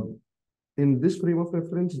 in this frame of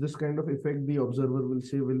reference, this kind of effect the observer will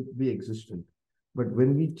say will be existent. But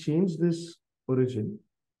when we change this origin,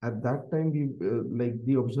 at that time, like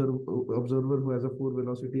the observer who has a for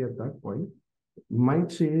velocity at that point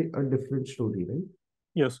might say a different story, right?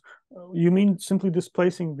 Yes. You mean simply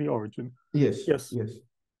displacing the origin? Yes. Yes. Yes.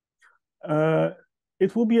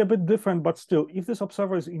 It will be a bit different, but still, if this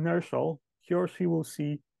observer is inertial, he or she will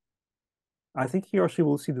see, I think he or she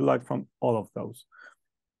will see the light from all of those.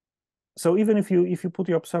 So even if you put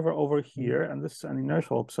the observer over here, and this is an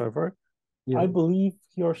inertial observer, I believe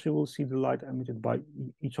he or she will see the light emitted by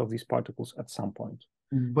each of these particles at some point.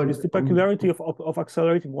 But it's the peculiarity of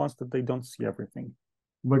accelerating ones that they don't see everything.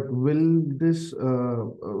 But will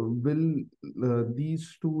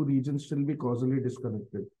these two regions still be causally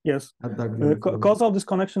disconnected? Yes. At that causal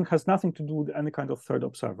disconnection has nothing to do with any kind of third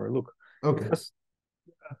observer. Look, okay,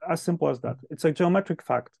 as simple as that. It's a geometric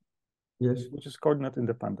fact. Yes. Which is coordinate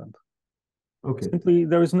independent. Okay. Simply,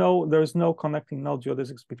 there is no connecting node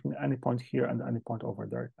geodesics between any point here and any point over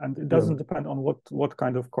there, and it doesn't depend on what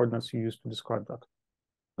kind of coordinates you use to describe that.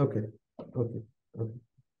 Okay. Okay. Okay.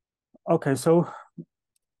 Okay. So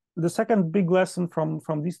the second big lesson from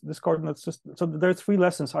this coordinate system. So there are three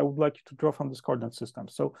lessons I would like you to draw from this coordinate system.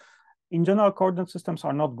 So, in general, coordinate systems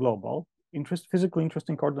are not global. Physically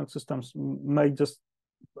interesting coordinate systems may just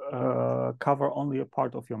cover only a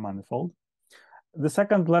part of your manifold. The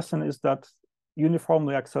second lesson is that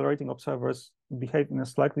uniformly accelerating observers behave in a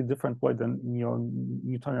slightly different way than in your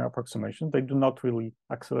Newtonian approximation. They do not really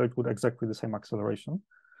accelerate with exactly the same acceleration.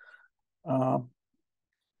 And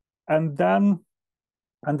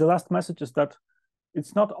the last message is that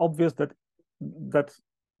it's not obvious that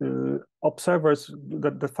observers,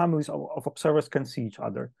 that the families of observers can see each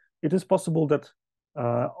other. It is possible that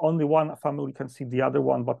only one family can see the other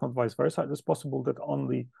one, but not vice versa. It is possible that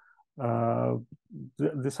only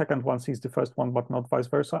the second one sees the first one, but not vice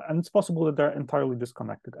versa. And it's possible that they're entirely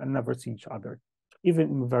disconnected and never see each other, even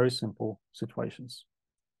in very simple situations.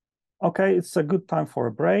 Okay, it's a good time for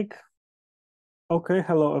a break. Okay,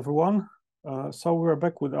 hello everyone. So we're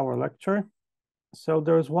back with our lecture. So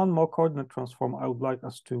there is one more coordinate transform I would like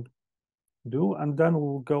us to do, and then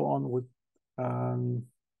we'll go on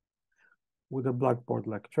with a Blackboard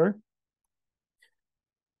lecture.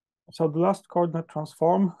 So the last coordinate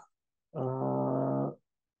transform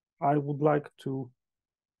I would like to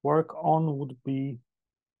work on would be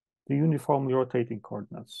the uniformly rotating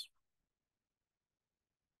coordinates.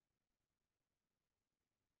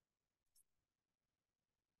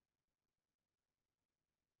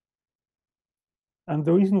 And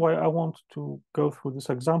the reason why I want to go through this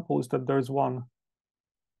example is that there is one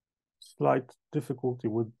slight difficulty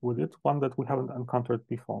with it, one that we haven't encountered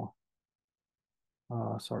before.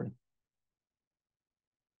 Sorry.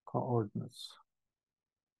 Coordinates.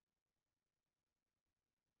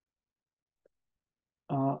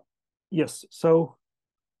 Yes, so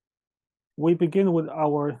we begin with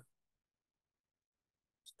our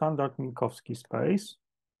standard Minkowski space.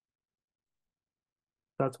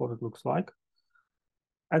 That's what it looks like.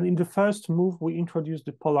 And in the first move, we introduce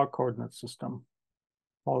the polar coordinate system.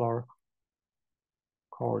 Polar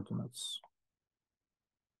coordinates.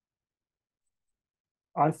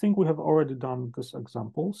 I think we have already done this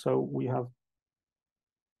example. So we have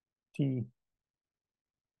T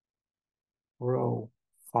rho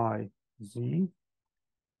phi z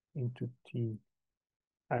into T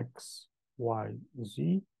x y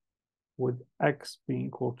z, with x being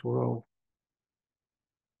equal to rho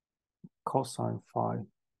cosine phi,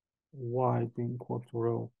 y being equal to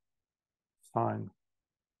rho sine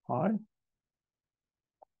phi.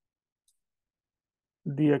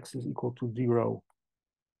 Dx is equal to d rho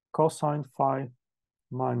cosine phi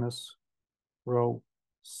minus rho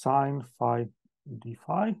sine phi d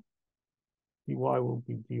phi. dy will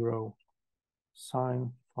be d rho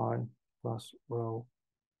sine phi plus rho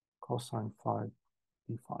cosine phi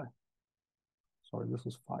d phi. Sorry, this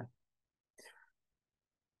is phi.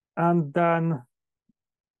 And then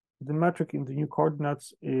the metric in the new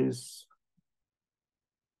coordinates is,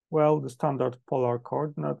 well, the standard polar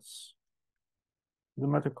coordinates, the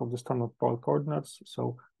metric of the standard polar coordinates.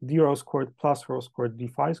 So d rho squared plus rho squared d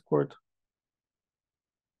phi squared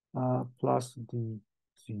plus d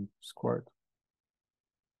z squared.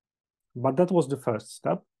 But that was the first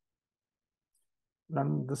step.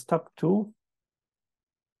 Then the step 2,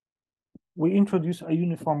 we introduce a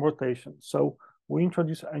uniform rotation. So we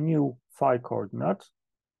introduce a new phi coordinate.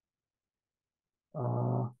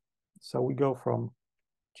 So we go from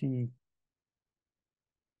t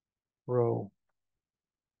rho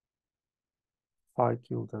phi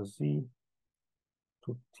tilde z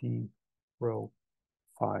to t rho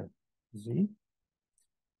phi z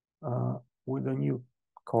with a new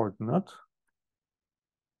coordinate.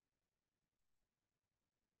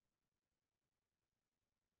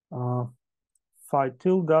 Phi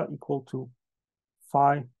tilde equal to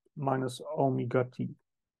phi minus omega t.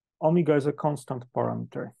 Omega is a constant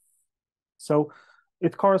parameter. So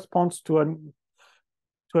it corresponds to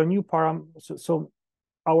a new parameter. So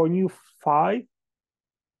our new phi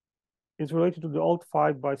is related to the old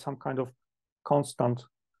phi by some kind of constant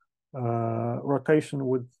rotation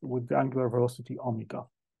with the angular velocity omega.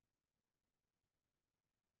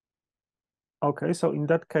 Okay, so in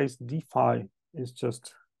that case, d phi is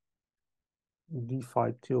just d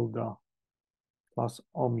phi tilde plus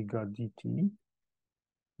omega dt.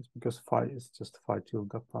 It's because phi is just phi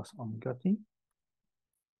tilde plus omega t.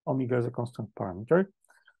 Omega is a constant parameter.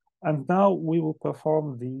 And now we will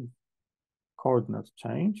perform the coordinate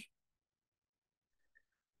change.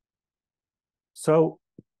 So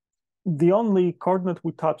the only coordinate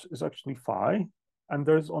we touch is actually phi, and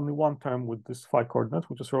there's only one term with this phi coordinate,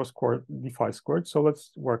 which is rho squared d phi squared. So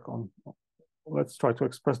let's try to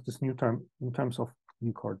express this new term in terms of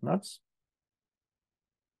new coordinates.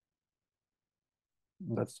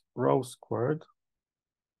 That's rho squared.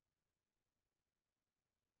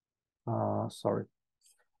 Sorry,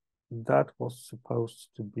 that was supposed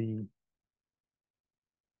to be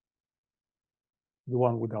the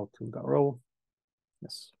one without tilde, rho.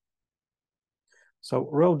 Yes. So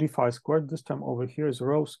rho d phi squared, this term over here is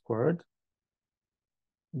rho squared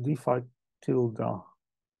d phi tilde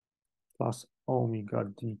plus omega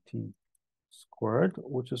dt squared,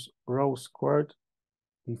 which is rho squared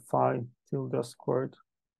d phi tilde squared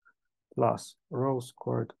plus rho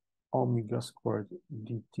squared omega squared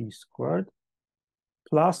dt squared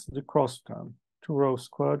plus the cross term, 2 rho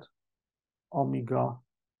squared omega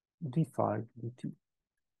d phi dt.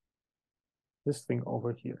 This thing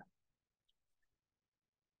over here.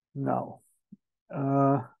 Now,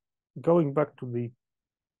 going back to the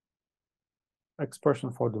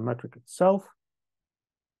expression for the metric itself,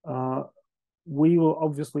 we will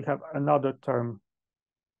obviously have another term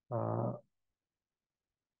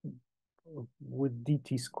with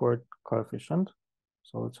dt squared coefficient.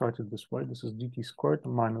 So let's write it this way. This is dt squared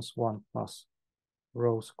minus 1 plus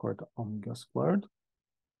rho squared omega squared.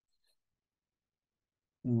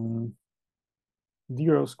 D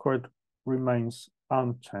rho squared remains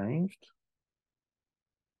unchanged.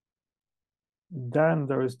 Then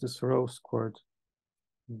there is this rho squared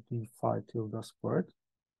d phi tilde squared.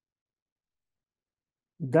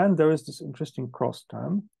 Then there is this interesting cross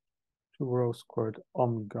term, 2 rho squared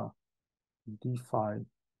omega d phi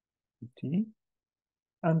dt.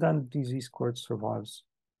 And then dz squared survives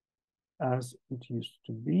as it used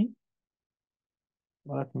to be.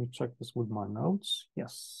 Let me check this with my notes.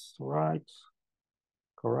 Yes, right,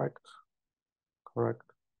 correct, correct,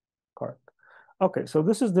 correct. Okay, so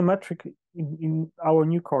this is the metric in our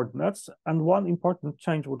new coordinates. And one important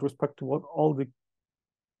change with respect to what all the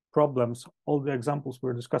problems, all the examples we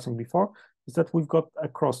were discussing before, is that we've got a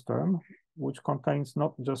cross term, which contains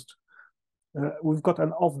not just, we've got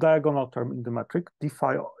an off-diagonal term in the metric, d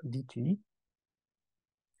phi dt.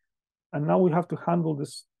 And now we have to handle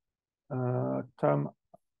this term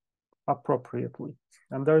appropriately.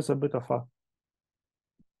 And there's a bit of a,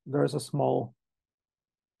 there's a small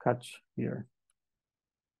catch here.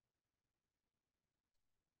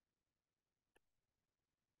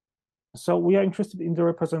 So we are interested in the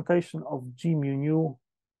representation of G mu nu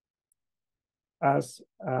as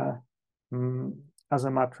a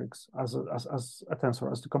matrix, as a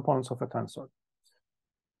tensor, as the components of a tensor.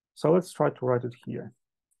 So let's try to write it here.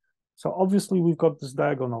 So obviously we've got these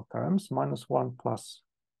diagonal terms, minus 1 plus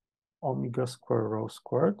omega square rho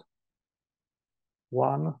squared,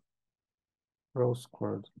 1 rho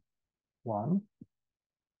squared 1.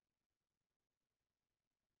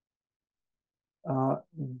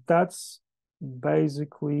 That's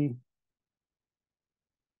basically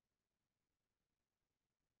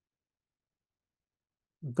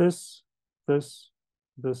this, this,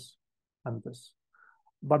 this, and this.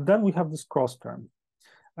 But then we have this cross term.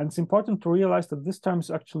 And it's important to realize that this term is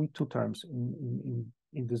actually two terms in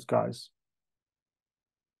this guise.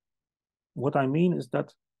 What I mean is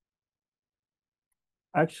that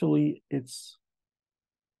actually it's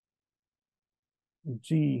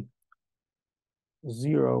G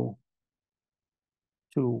 0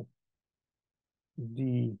 to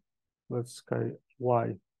D, let's say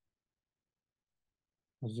Y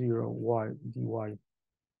 0 Y dy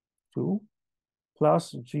 2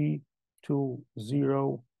 plus G 2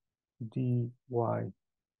 0 dy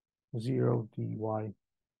 0 dy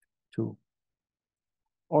 2,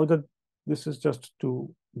 or that this is just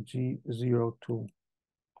two G02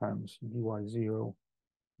 times dy 0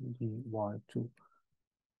 dy 2,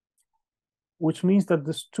 which means that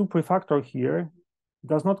this 2 prefactor here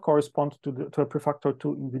does not correspond to a prefactor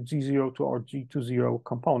 2 in the G02 or G20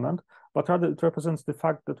 component, but rather it represents the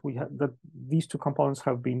fact that that these two components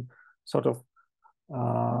have been sort of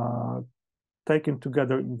taken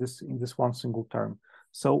together in this one single term.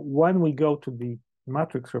 So when we go to the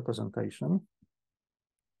matrix representation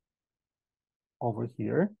over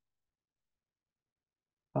here,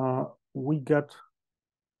 we get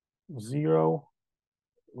 0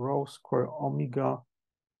 rho square omega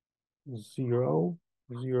 0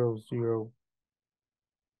 0 0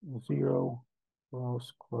 0 rho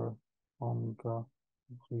square omega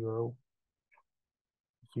 0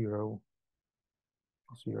 0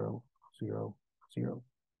 0 0 0.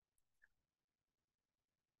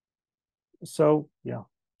 So yeah,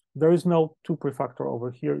 there is no 2 prefactor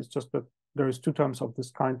over here. It's just that there is 2 terms of this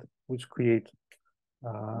kind which create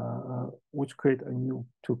a new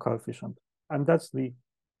 2 coefficient, and this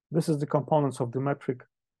is the components of the metric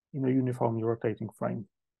in a uniformly rotating frame.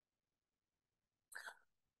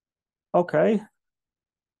 Okay,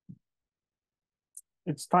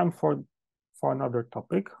 it's time for another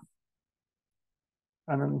topic,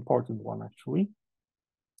 and an important one actually.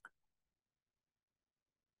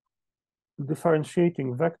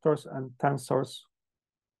 Differentiating vectors and tensors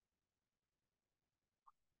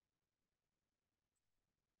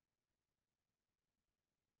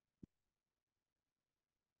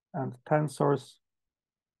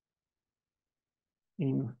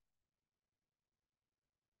in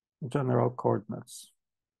general coordinates.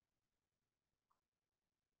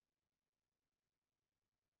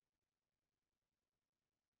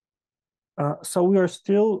 So we are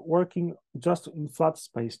still working just in flat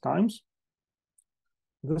spacetimes.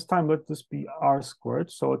 This time, let this be R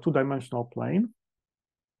squared, so a 2-dimensional plane.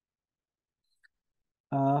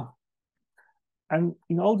 And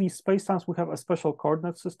in all these spacetimes, we have a special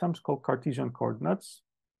coordinate systems called Cartesian coordinates.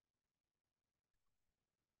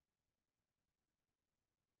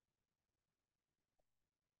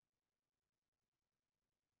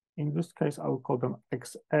 In this case, I will call them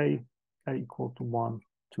XA, A equal to 1,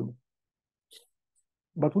 2.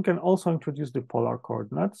 But we can also introduce the polar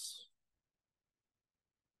coordinates.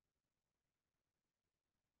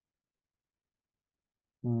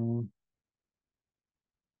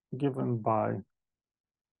 Given by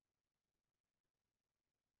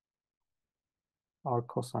R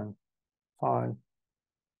cosine phi,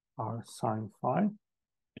 R sine phi.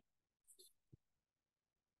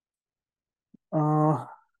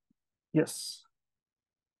 Yes.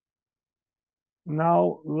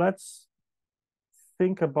 Now let's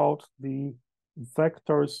think about the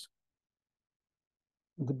vectors,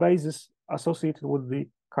 the basis associated with the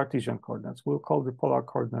Cartesian coordinates. We'll call the polar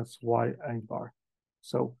coordinates y a bar.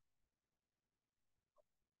 So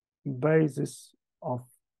basis of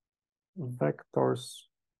vectors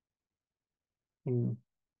in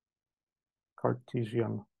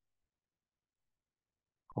Cartesian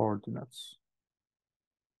coordinates.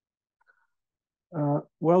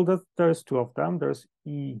 Well, there's 2 of them. There's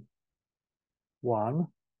E1.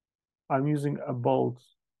 I'm using a bold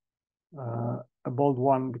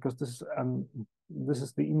one because this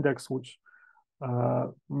is the index which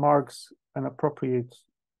marks an appropriate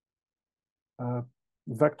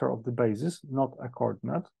vector of the basis, not a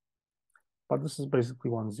coordinate. But this is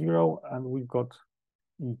basically 1, 0, and we've got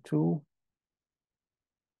E2,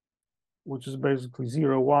 which is basically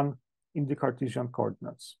 0, 1 in the Cartesian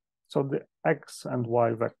coordinates. So the x and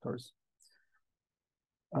y vectors.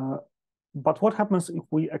 But what happens if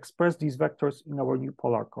we express these vectors in our new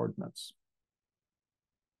polar coordinates?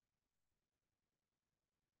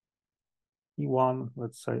 E1,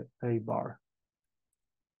 let's say a bar.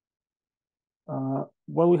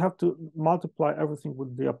 Well, we have to multiply everything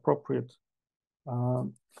with the appropriate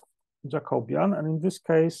Jacobian, and in this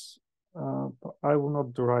case, I will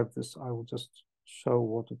not derive this. I will just show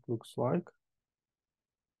what it looks like.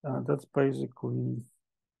 That's basically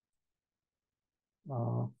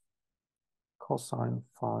cosine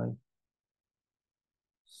phi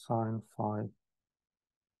sine phi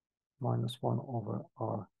minus 1 over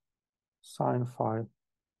r sine phi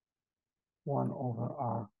 1 over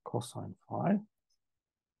r cosine phi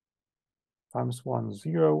times 1,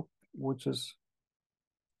 0, which is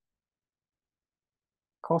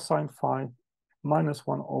cosine phi minus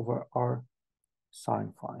 1 over r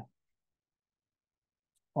sine phi.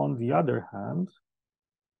 On the other hand,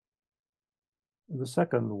 the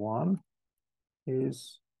second one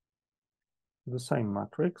is the same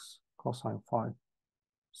matrix, cosine phi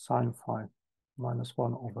sine phi minus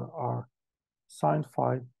 1 over r sine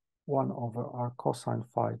phi 1 over r cosine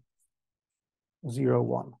phi 0,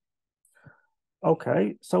 1.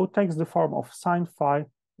 Okay, so it takes the form of sine phi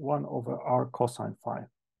 1 over r cosine phi.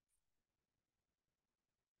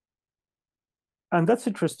 And that's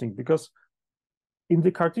interesting because in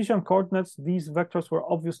the Cartesian coordinates, these vectors were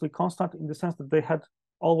obviously constant in the sense that they had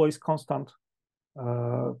always constant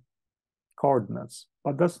coordinates,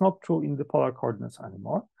 but that's not true in the polar coordinates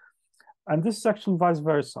anymore. And this is actually vice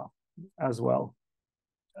versa as well.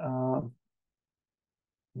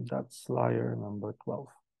 That's layer number 12.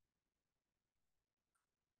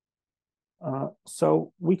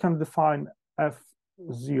 So we can define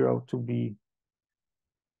F0 to be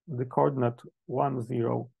the coordinate 1,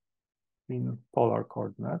 0 in polar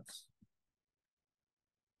coordinates.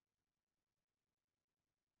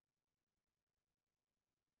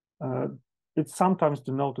 It's sometimes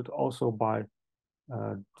denoted also by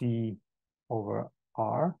d over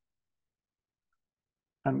r,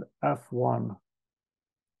 and F1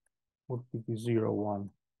 would be the 0, 1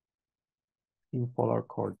 in polar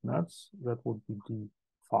coordinates. That would be d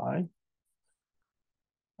phi.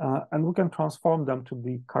 And we can transform them to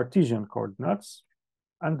the Cartesian coordinates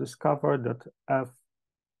and discover that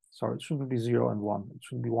it shouldn't be 0 and 1, it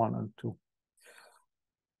should be 1 and 2.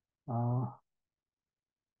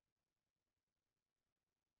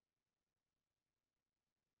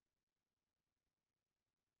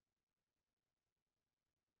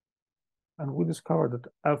 And we discovered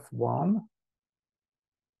that F1,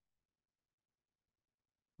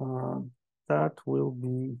 that will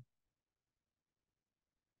be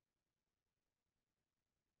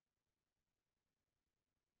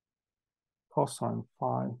cosine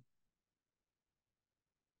phi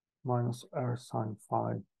minus r sine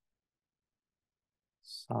phi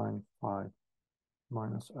sine phi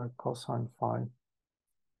minus r cosine phi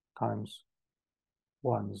times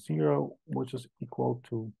 1, 0, which is equal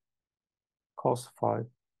to cos phi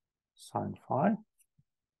sine phi.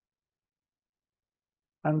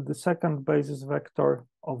 And the second basis vector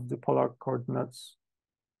of the polar coordinates,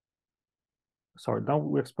 sorry, now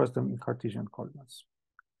we express them in Cartesian coordinates.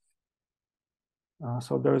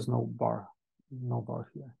 So there is no bar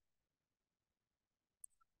here.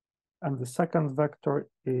 And the second vector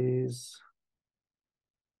is,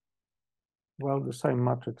 well, the same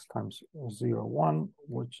matrix times 0, 1,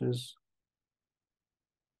 which is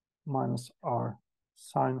minus r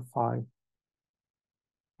sine phi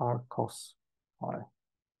r cos phi.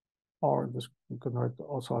 Or this you can write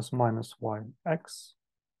also as minus yx,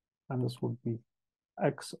 and this would be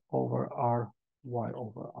x over r, y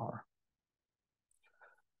over r.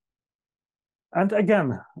 And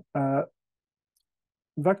again,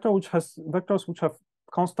 vectors which have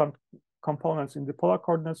constant components in the polar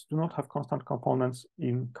coordinates do not have constant components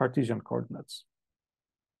in Cartesian coordinates.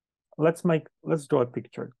 Let's draw a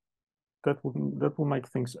picture. That will make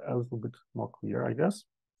things a little bit more clear, I guess.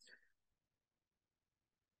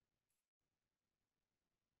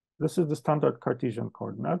 This is the standard Cartesian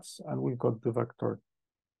coordinates, and we've got the vector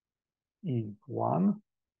E1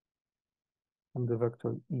 and the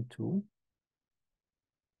vector E2.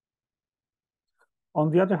 On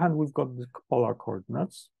the other hand, we've got the polar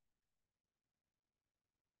coordinates.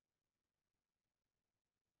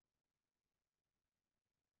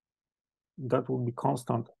 That will be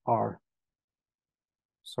constant r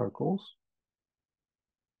circles.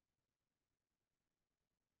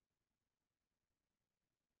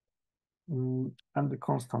 And the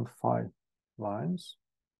constant phi lines.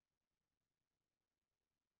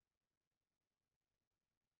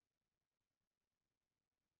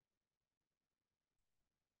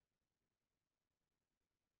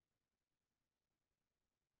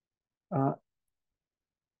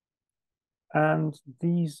 And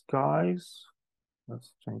these guys,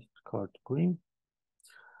 let's change the color to green.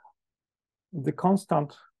 The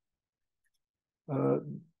constant,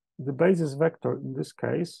 the basis vector in this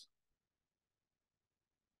case,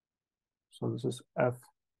 so this is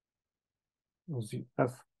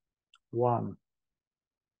F1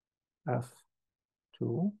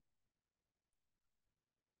 F2,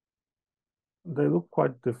 they look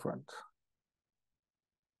quite different.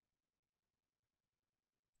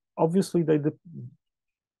 Obviously, they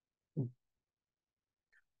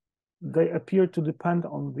appear to depend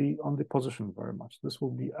on the position very much. This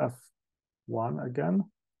will be F1 again,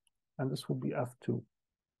 and this will be F2.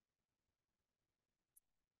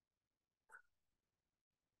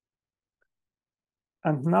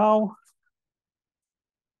 And now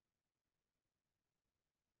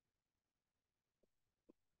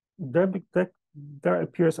there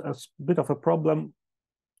appears a bit of a problem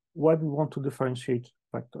when we want to differentiate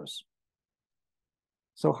vectors.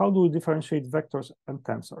 So how do we differentiate vectors and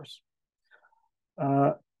tensors?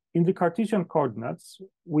 In the Cartesian coordinates,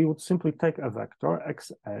 we would simply take a vector,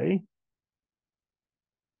 xa.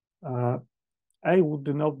 A would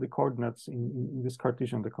denote the coordinates in this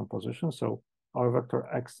Cartesian decomposition. So our vector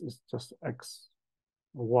x is just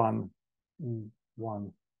x1,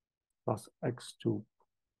 e1 plus x2,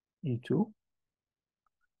 e2.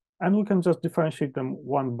 And we can just differentiate them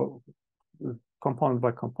component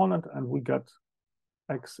by component, and we get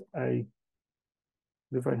xa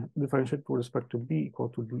differentiate with respect to b equal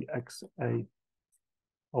to dxa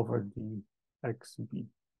over dxb.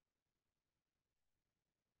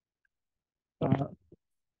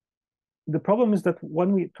 The problem is that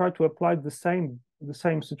when we try to apply the same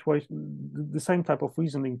situation, the same type of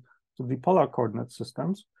reasoning to the polar coordinate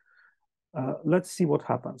systems, let's see what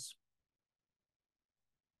happens.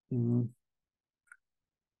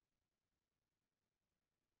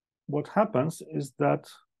 What happens is that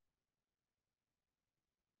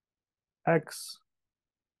x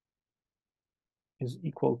is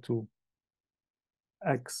equal to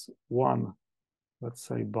x1, let's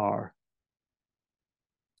say bar,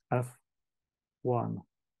 f1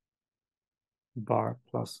 bar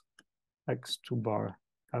plus x2 bar,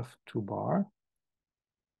 f2 bar.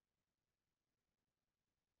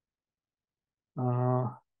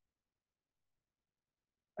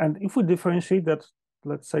 And if we differentiate that,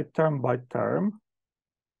 let's say term by term,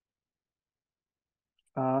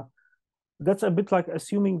 that's a bit like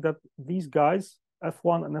assuming that these guys,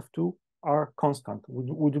 f1 and f2, are constant.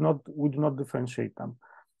 We do not differentiate them.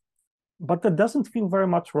 But that doesn't feel very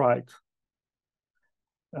much right.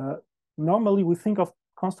 Normally, we think of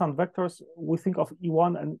constant vectors, we think of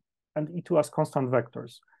E1 and E2 as constant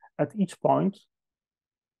vectors. At each point,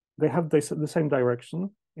 they have the same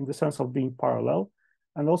direction in the sense of being parallel,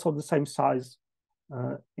 and also the same size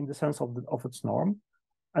in the sense of its norm.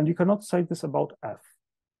 And you cannot say this about F.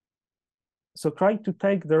 So trying to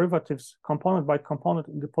take derivatives component by component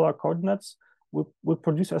in the polar coordinates will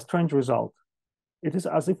produce a strange result. It is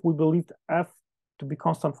as if we believed F to be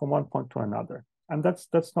constant from one point to another. And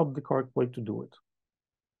that's not the correct way to do it.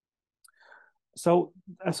 So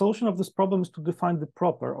a solution of this problem is to define the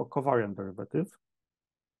proper or covariant derivative.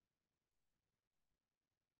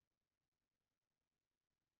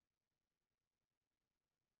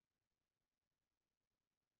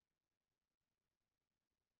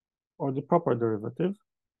 Or the proper derivative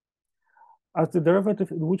as the derivative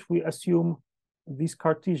in which we assume these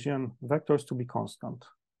Cartesian vectors to be constant.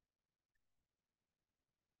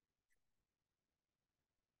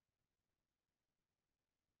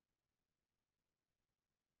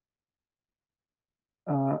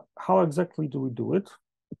 How exactly do we do it?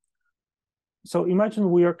 So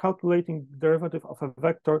imagine we are calculating the derivative of a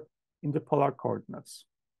vector in the polar coordinates.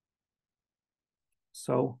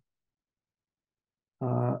 So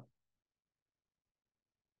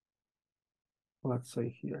let's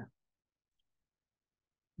say here,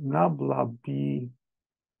 nabla b,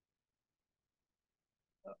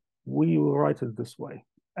 we will write it this way,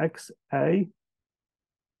 xa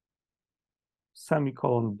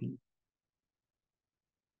semicolon b.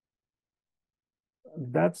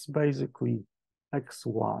 That's basically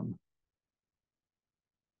x1,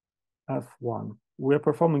 f1. We are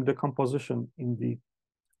performing the composition in the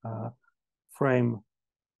frame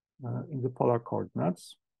in the polar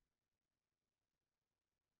coordinates.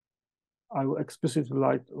 I will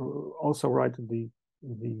explicitly also write the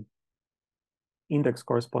index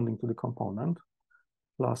corresponding to the component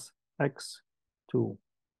plus x2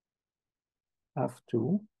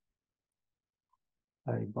 f2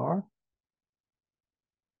 a bar.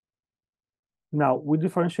 Now we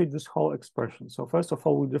differentiate this whole expression. So first of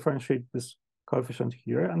all, we differentiate this coefficient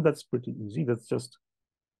here, and that's pretty easy. That's just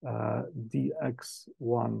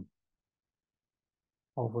dx1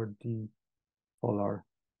 over d polar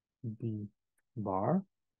b bar.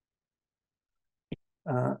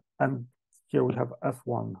 And here we have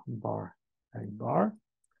f1 bar a bar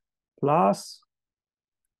plus,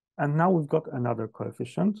 and now we've got another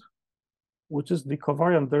coefficient, which is the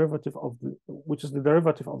covariant derivative of the, which is the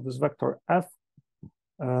derivative of this vector f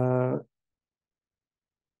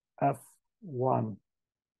f1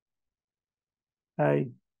 a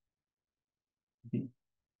b,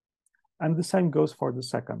 and the same goes for the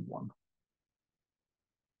second one.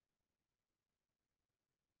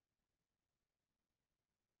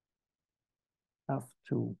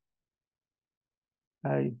 F2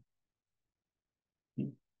 a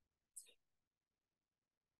b,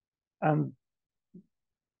 and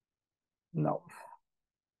no.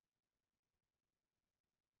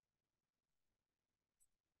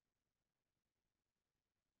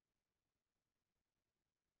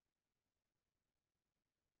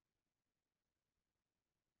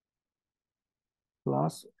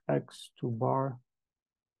 Plus x2 bar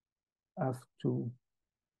f2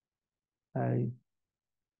 a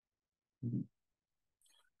b.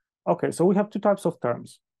 Okay, so we have two types of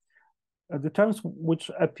terms. The terms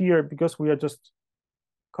which appear because we are just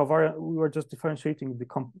differentiating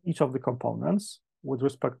each of the components with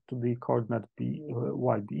respect to the coordinate b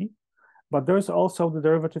yb, but there is also the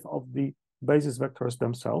derivative of the basis vectors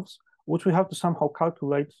themselves, which we have to somehow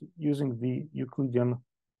calculate using the Euclidean,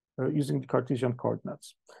 using the Cartesian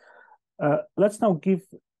coordinates. Let's now give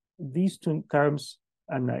these two terms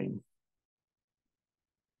a name.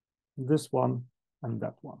 This one and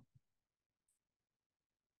that one.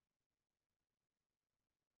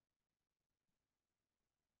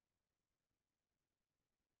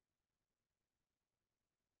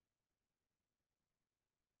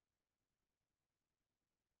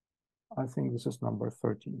 I think this is number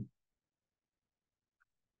 13.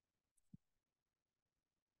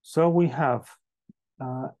 So we have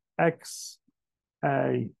x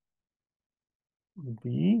a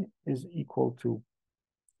b is equal to,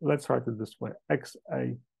 let's write it this way, x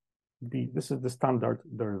a b, this is the standard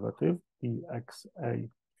derivative, dxa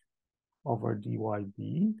over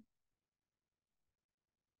dyb,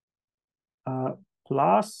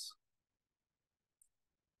 plus,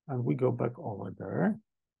 and we go back over there,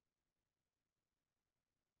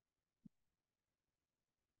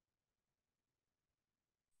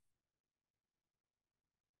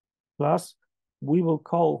 plus we will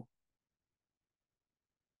call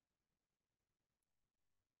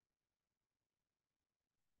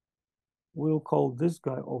this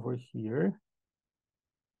guy over here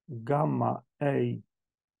gamma a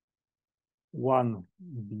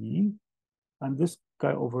 1b, and this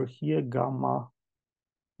guy over here gamma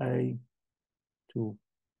a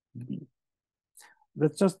 2b.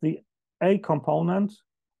 That's just the a component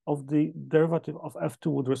of the derivative of f2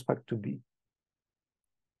 with respect to b.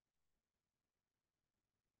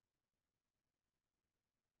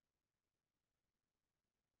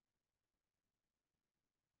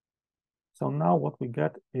 So now what we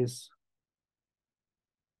get is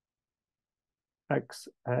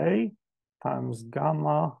xa times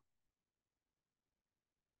gamma,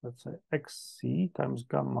 let's say xc times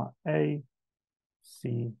gamma a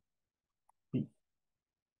c b.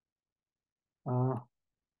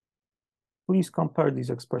 Please compare these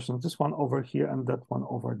expressions, this one over here and that one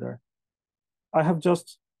over there. I have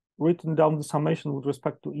just written down the summation with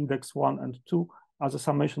respect to index 1 and 2 as a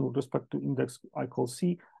summation with respect to index I call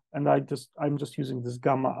c, and I'm just using this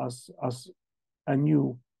gamma as a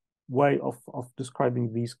new way of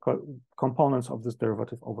describing these components of this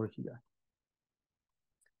derivative over here.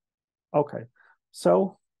 Okay,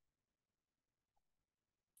 so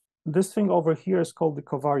this thing over here is called the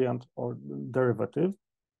covariant or derivative.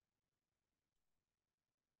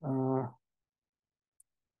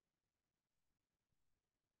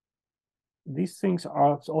 These things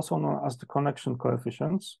are also known as the connection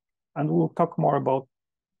coefficients, and we'll talk more about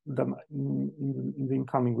them in the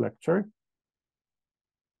incoming lecture.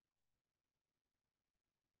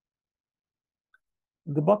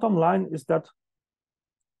 The bottom line is that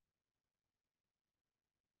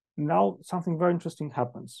now something very interesting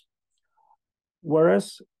happens.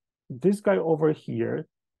 Whereas this guy over here,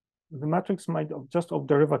 the matrix made of just of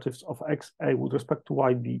derivatives of xa with respect to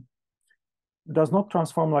yb, does not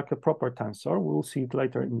transform like a proper tensor. We will see it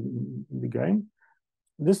later in the game.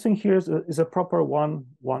 This thing here is a proper one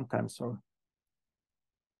tensor.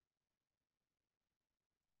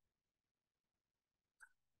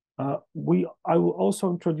 I will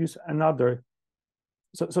also introduce another.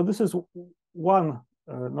 So this is one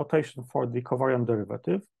notation for the covariant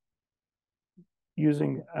derivative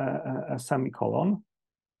using a semicolon,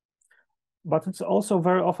 but it's also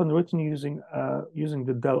very often written using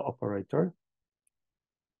the del operator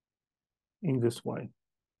in this way.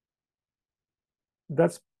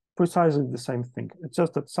 That's precisely the same thing. It's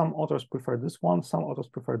just that some authors prefer this one, some authors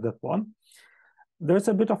prefer that one. there's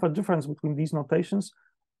a bit of a difference between these notations,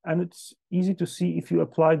 and it's easy to see if you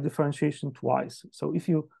apply differentiation twice. So if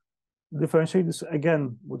you differentiate this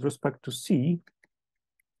again with respect to C,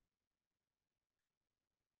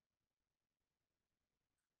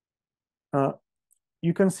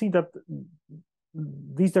 you can see that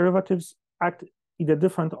these derivatives act in a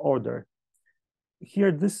different order.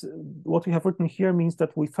 Here, what we have written here means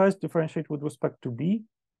that we first differentiate with respect to B,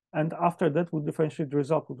 and after that we differentiate the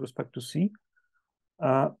result with respect to C.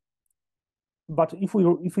 But if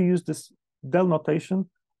we use this del notation,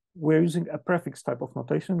 we're using a prefix type of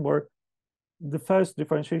notation where the first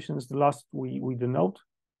differentiation is the last we denote,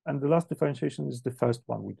 and the last differentiation is the first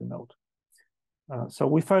one we denote. So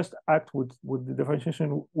we first act with the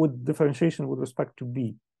differentiation with respect to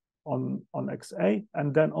B on XA,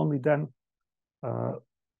 and then only then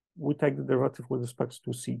we take the derivative with respect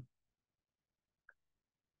to C.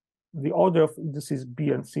 The order of indices B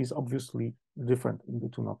and C is obviously different in the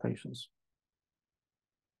two notations.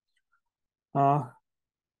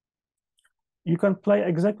 You can play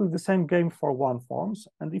exactly the same game for one forms,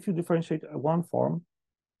 and if you differentiate a one form,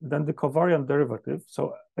 then the covariant derivative,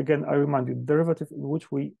 so again, I remind you, derivative in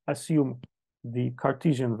which we assume the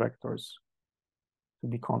Cartesian vectors to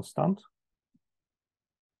be constant.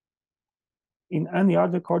 In any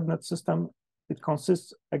other coordinate system, it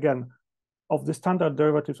consists, again, of the standard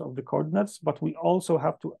derivatives of the coordinates, but we also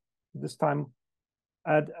have to, this time,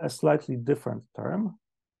 add a slightly different term,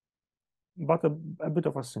 but a bit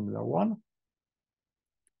of a similar one.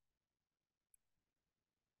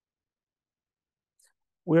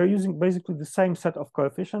 We are using basically the same set of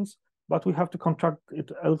coefficients, but we have to contract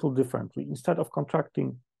it a little differently. Instead of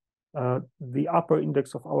contracting the upper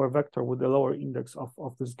index of our vector with the lower index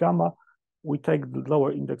of this gamma, we take the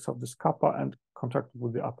lower index of this kappa and contract it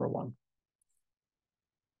with the upper one.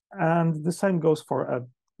 And the same goes for a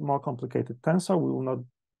more complicated tensor. We will not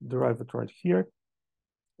derive it right here.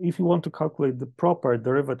 If you want to calculate the proper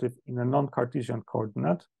derivative in a non-Cartesian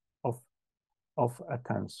coordinate of a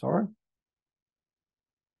tensor,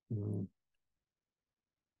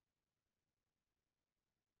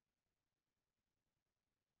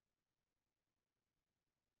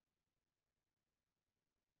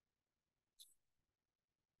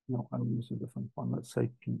 no, I'll use a different one. Let's say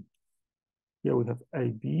P. Here we have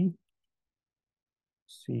AB,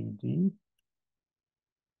 CD.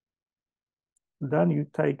 Then you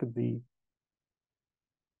take the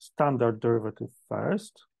standard derivative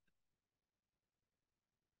first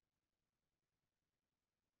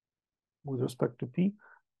with respect to P,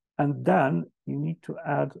 and then you need to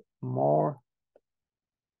add more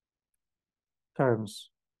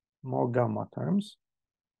terms, more gamma terms.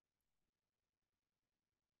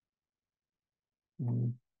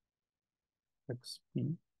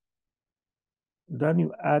 XP. Then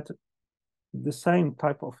you add the same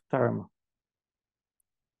type of term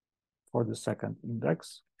for the second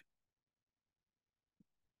index.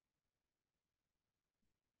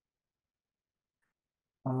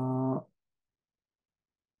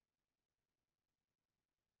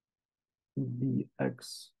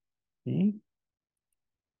 BXP.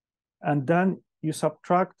 And then you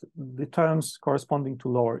subtract the terms corresponding to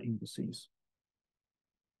lower indices.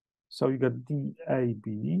 So you get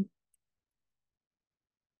DAB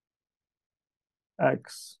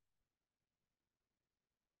X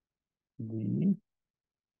D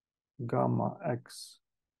gamma X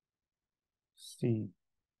C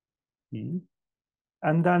E,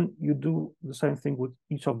 and then you do the same thing with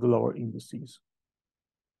each of the lower indices.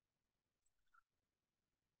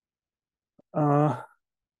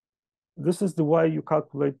 This is the way you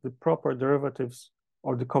calculate the proper derivatives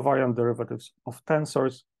or the covariant derivatives of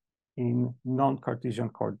tensors in non-Cartesian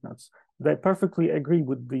coordinates. They perfectly agree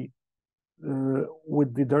with the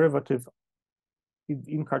derivative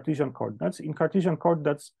in Cartesian coordinates. In Cartesian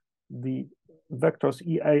coordinates, the vectors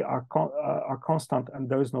EA are constant and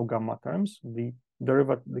there is no gamma terms. The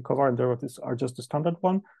covariant derivatives are just the standard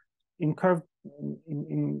one. In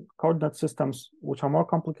coordinate systems which are more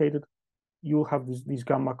complicated, you have these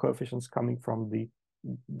gamma coefficients coming from the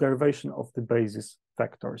derivation of the basis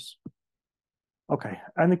vectors. Okay,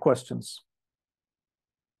 any questions?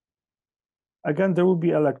 Again, there will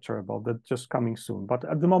be a lecture about that just coming soon, but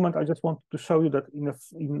at the moment, I just wanted to show you that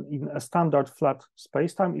in a standard flat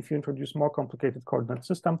spacetime, if you introduce more complicated coordinate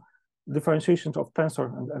system, differentiations of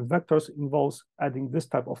tensor and vectors involves adding this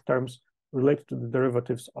type of terms related to the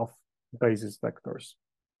derivatives of basis vectors.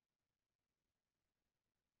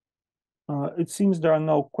 It seems there are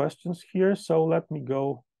no questions here, so let me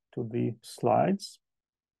go to the slides.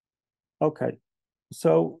 Okay,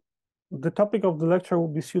 so the topic of the lecture will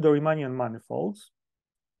be pseudo-Riemannian manifolds.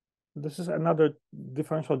 This is another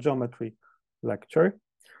differential geometry lecture.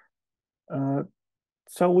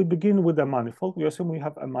 So we begin with a manifold. We assume we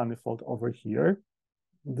have a manifold over here,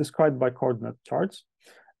 described by coordinate charts.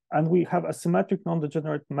 And we have a symmetric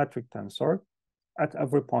non-degenerate metric tensor at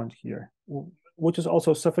every point here, which is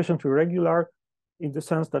also sufficiently regular in the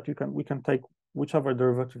sense that we can take whichever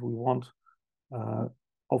derivative we want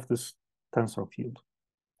of this tensor field.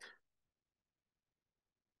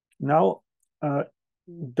 Now,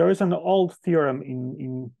 there is an old theorem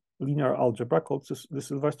in linear algebra called the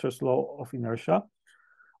Sylvester's law of inertia,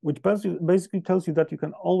 which basically tells you that you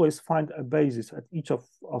can always find a basis at each of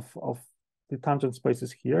the tangent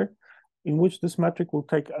spaces here, in which this metric will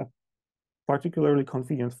take a particularly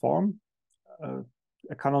convenient form,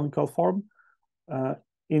 a canonical form,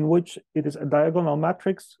 in which it is a diagonal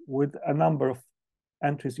matrix with a number of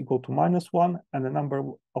entries equal to -1 and a number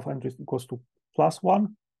of entries equals to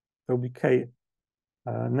 +1. There will be k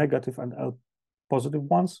negative and L positive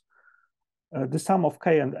ones. The sum of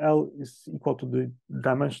k and L is equal to the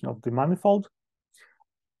dimension of the manifold.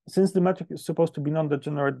 Since the metric is supposed to be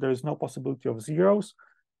non-degenerate, there is no possibility of zeros.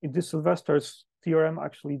 In this Sylvester's theorem,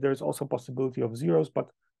 actually, there is also possibility of zeros,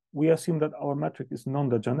 but we assume that our metric is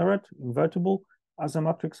non-degenerate, invertible as a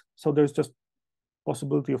matrix, so there's just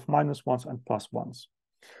possibility of -1s and +1s.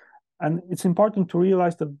 And it's important to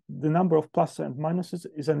realize that the number of pluses and minuses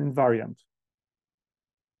is an invariant.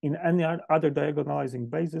 In any other diagonalizing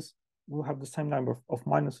basis, we'll have the same number of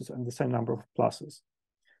minuses and the same number of pluses.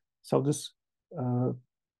 So this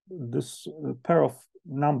pair of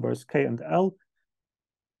numbers, k and L,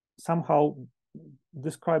 somehow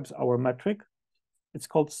describes our metric. It's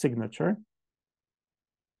called signature.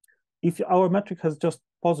 If our metric has just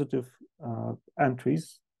positive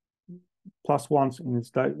entries, +1s in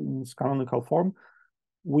its canonical form,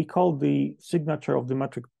 we call the signature of the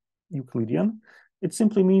metric Euclidean. It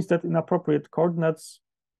simply means that in appropriate coordinates,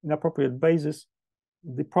 in appropriate basis,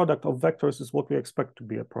 the product of vectors is what we expect to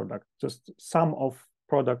be a product, just sum of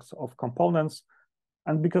products of components.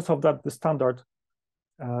 And because of that, the standard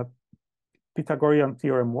Pythagorean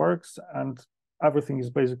theorem works, and everything is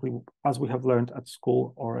basically as we have learned at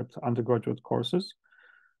school or at undergraduate courses.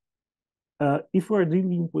 If we're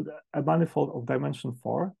dealing with a manifold of dimension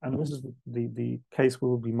 4, and this is the case we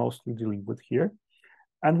will be mostly dealing with here,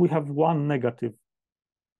 and we have one negative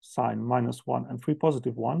sign, -1, and 3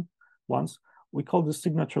 positive ones, we call this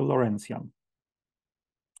signature Lorentzian.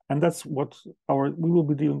 And that's what we will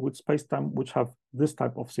be dealing with spacetime which have this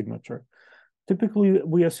type of signature. Typically,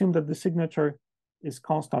 we assume that the signature is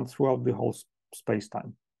constant throughout the whole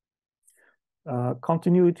spacetime.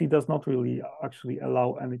 Continuity does not really actually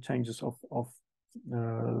allow any changes of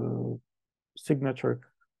signature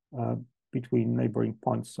between neighboring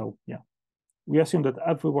points. So yeah, we assume that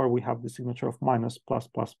everywhere we have the signature of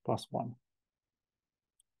 -+++1.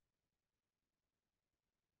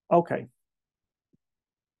 Okay.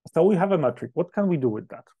 So we have a metric. What can we do with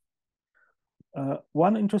that?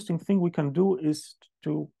 One interesting thing we can do is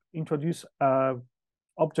to introduce an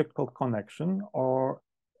object called connection, or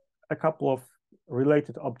a couple of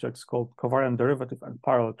related objects called covariant derivative and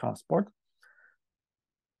parallel transport.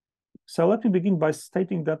 So let me begin by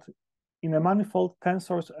stating that in a manifold,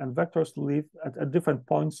 tensors and vectors live at different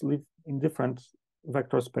points, live in different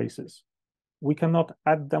vector spaces. We cannot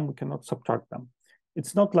add them, we cannot subtract them.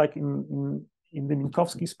 It's not like in the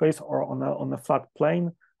Minkowski space or on a flat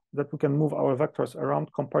plane that we can move our vectors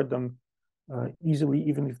around, compare them easily,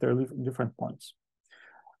 even if they live in different points.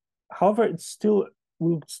 However, we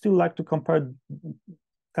would still like to compare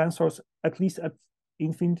tensors at least at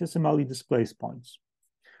infinitesimally displaced points.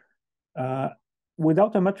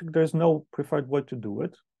 Without a metric, there is no preferred way to do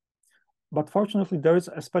it. But fortunately, there is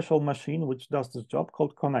a special machine which does this job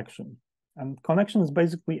called connection. And connection is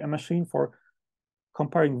basically a machine for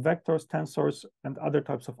comparing vectors, tensors, and other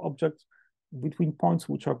types of objects between points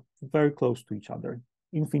which are very close to each other,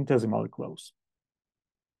 infinitesimally close.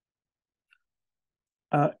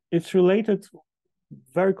 It's related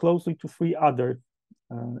very closely to 3 other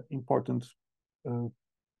important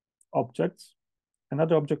objects.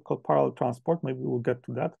 Another object called parallel transport, maybe we'll get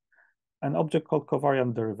to that. An object called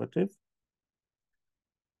covariant derivative.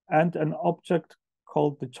 And an object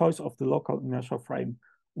called the choice of the local inertial frame.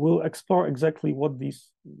 We'll explore exactly what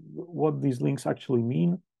these links actually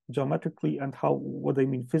mean geometrically and what they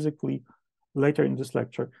mean physically later in this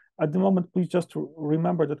lecture. At the moment, please just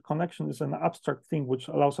remember that connection is an abstract thing which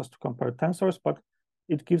allows us to compare tensors, but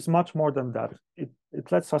it gives much more than that.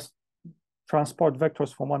 It lets us transport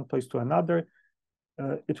vectors from one place to another.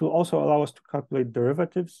 It will also allow us to calculate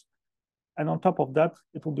derivatives. And on top of that,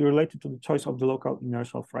 it will be related to the choice of the local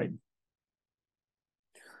inertial frame.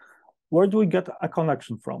 Where do we get a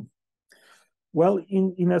connection from? Well,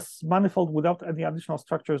 in a manifold without any additional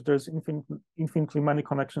structures, there's infinitely many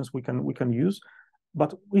connections we can use.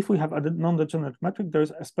 But if we have a non-degenerate metric,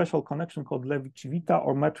 there's a special connection called Levi-Civita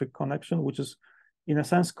or metric connection, which is in a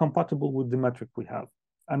sense compatible with the metric we have.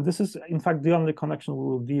 And this is in fact the only connection we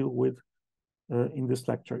will deal with in this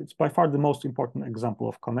lecture. It's by far the most important example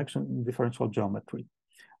of connection in differential geometry,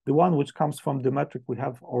 the one which comes from the metric we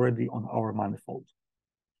have already on our manifold.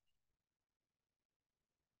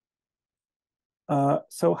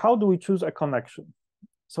 So how do we choose a connection?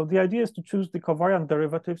 So the idea is to choose the covariant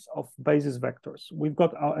derivatives of basis vectors. We've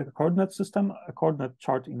got a coordinate system, a coordinate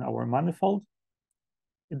chart in our manifold.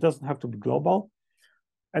 It doesn't have to be global.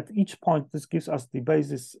 At each point, this gives us the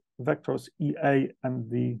basis vectors EA and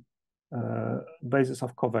the basis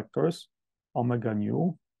of covectors, omega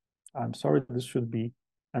nu. I'm sorry, this should be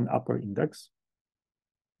an upper index.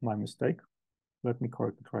 My mistake. Let me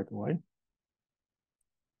correct it right away.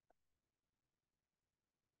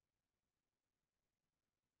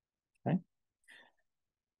 Okay.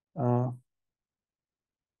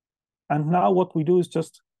 And now what we do is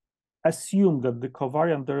just assume that the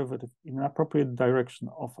covariant derivative in an appropriate direction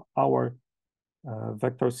of our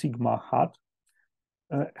vector sigma hat.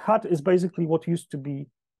 Hat is basically what used to be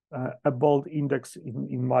a bold index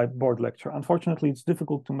in my board lecture. Unfortunately, it's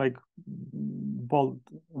difficult to make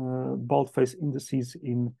bold-face indices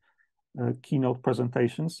in keynote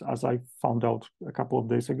presentations, as I found out a couple of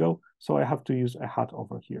days ago. So I have to use a hat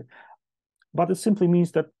over here. But it simply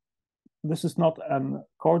means that this is not a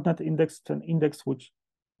coordinate index, it's an index which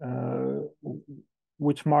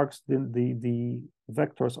marks the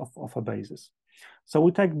vectors of a basis. So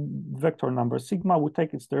we take vector number sigma, we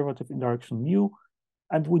take its derivative in direction mu,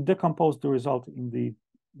 and we decompose the result in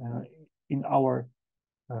our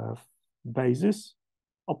basis,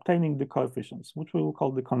 obtaining the coefficients, which we will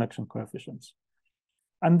call the connection coefficients.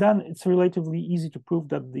 And then it's relatively easy to prove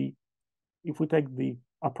that if we take the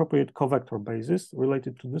appropriate covector basis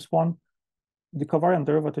related to this one, the covariant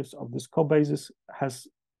derivatives of this co-basis has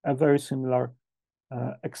a very similar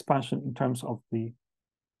expansion in terms of the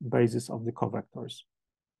basis of the covectors.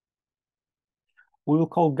 We will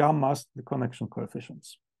call gammas the connection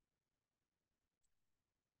coefficients.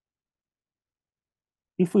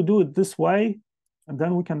 If we do it this way, and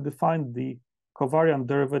then we can define the covariant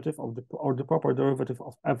derivative of the proper derivative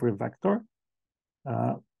of every vector,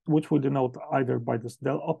 which we denote either by this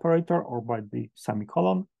del operator or by the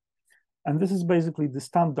semicolon. And this is basically the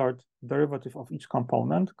standard derivative of each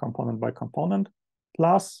component by component,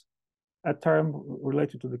 plus a term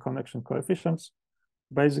related to the connection coefficients.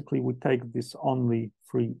 Basically, we take this only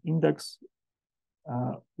free index,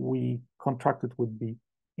 we contract it with the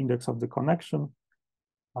index of the connection.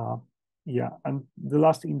 And the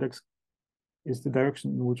last index is the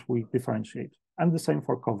direction in which we differentiate, and the same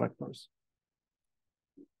for covectors.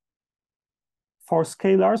 For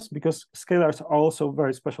scalars, because scalars are also a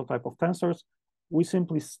very special type of tensors, we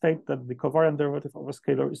simply state that the covariant derivative of a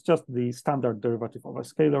scalar is just the standard derivative of a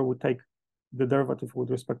scalar. We take the derivative with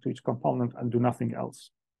respect to each component and do nothing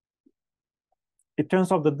else. It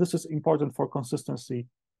turns out that this is important for consistency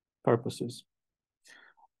purposes.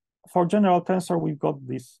 For general tensor, we've got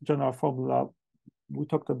this general formula we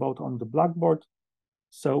talked about on the blackboard.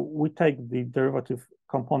 So we take the derivative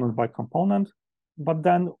component by component, but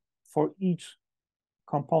then for each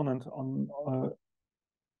component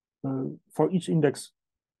for each index,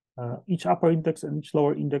 each upper index and each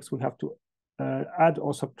lower index, we have to add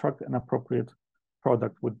or subtract an appropriate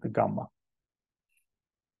product with the gamma.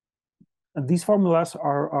 And these formulas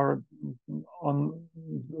are on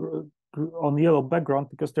yellow background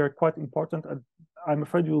because they're quite important, and I'm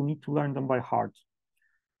afraid you'll need to learn them by heart.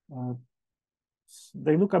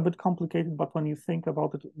 They look a bit complicated, but when you think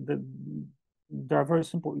about it, they're very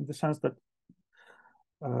simple in the sense that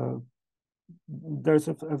there's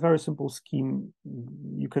a very simple scheme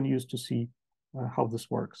you can use to see how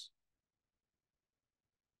this works.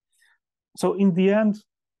 So in the end,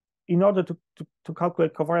 in order to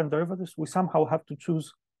calculate covariant derivatives, we somehow have to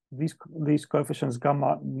choose these coefficients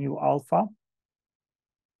gamma, mu, alpha,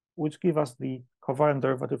 which give us the covariant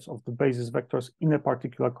derivatives of the basis vectors in a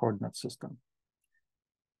particular coordinate system.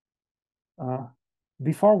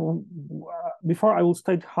 Before I will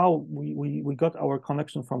state how we got our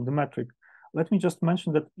connection from the metric, let me just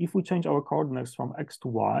mention that if we change our coordinates from x to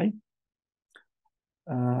y,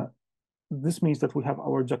 this means that we have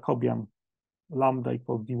our Jacobian lambda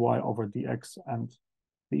equal dy over dx and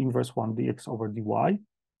the inverse one dx over dy.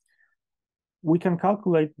 We can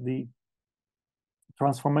calculate the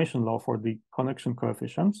transformation law for the connection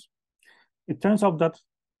coefficients. It turns out that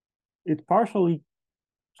it partially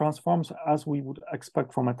transforms as we would expect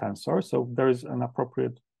from a tensor. So there is an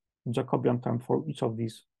appropriate Jacobian term for each of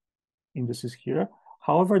these indices here.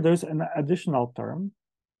 However, there's an additional term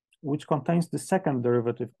which contains the second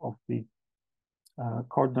derivative of the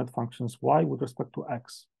coordinate functions y with respect to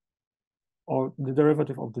x, or the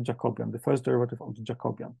derivative of the Jacobian, the first derivative of the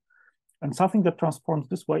Jacobian. And something that transforms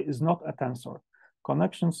this way is not a tensor.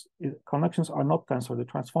 Connections are not tensor, they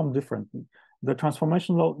transform differently. The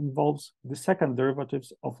transformation law involves the second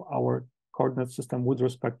derivatives of our coordinate system with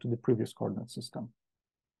respect to the previous coordinate system.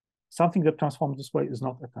 Something that transforms this way is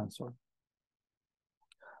not a tensor.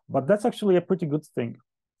 But that's actually a pretty good thing.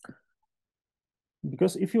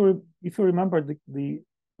 Because if you remember the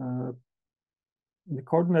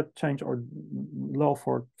coordinate change or law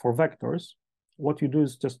for vectors, what you do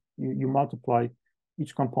is just you multiply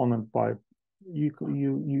each component by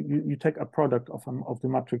you take a product of the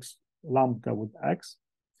matrix lambda with x.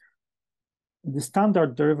 The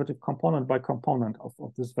standard derivative component by component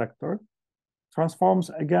of this vector transforms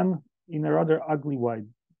again in a rather ugly way.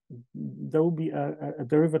 There will be a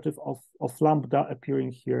derivative of lambda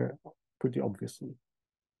appearing here pretty obviously.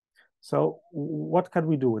 So what can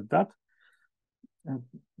we do with that?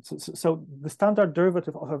 So the standard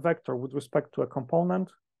derivative of a vector with respect to a component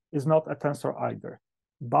is not a tensor either.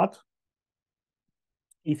 But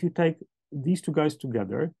if you take these two guys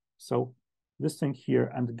together, so this thing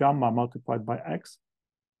here and gamma multiplied by x,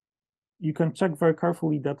 you can check very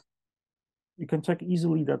carefully that you can check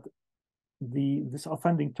easily that these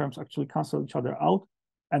offending terms actually cancel each other out,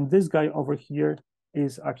 and this guy over here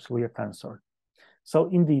is actually a tensor. So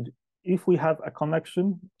indeed, if we have a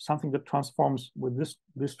connection, something that transforms with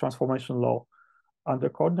this transformation law under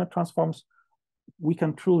coordinate transforms, we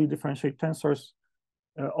can truly differentiate tensors,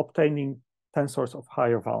 obtaining tensors of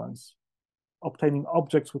higher valence, obtaining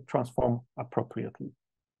objects which transform appropriately.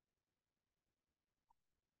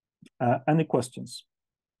 Any questions?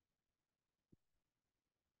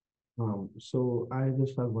 So I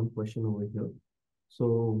just have one question over here.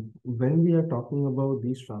 So when we are talking about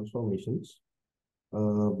these transformations,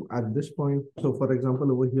 at this point, so for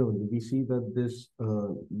example, over here, we see that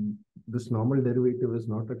this normal derivative is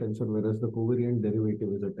not a tensor, whereas the covariant derivative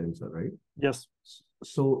is a tensor, right? Yes.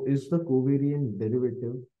 So is the covariant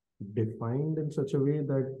derivative defined in such a way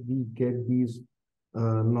that we get these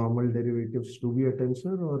normal derivatives to be a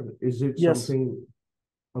tensor, or is it something?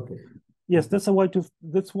 Okay. Yes, that's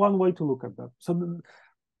one way to look at that. So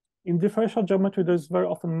in differential geometry, there's very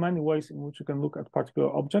often many ways in which you can look at particular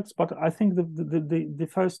objects, but I think the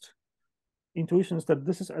first intuition is that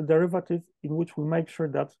this is a derivative in which we make sure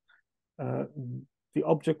that the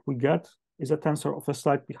object we get is a tensor of a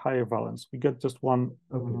slightly higher valence. We get just one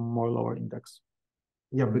more lower index.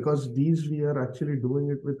 Yeah, because these we are actually doing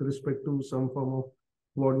it with respect to some form of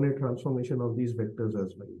coordinate transformation of these vectors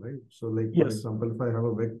as well, right? So like, for example, if I have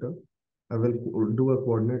a vector, I will do a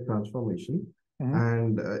coordinate transformation.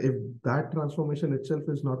 And if that transformation itself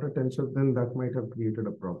is not a tensor, then that might have created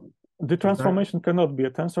a problem. The transformation cannot be a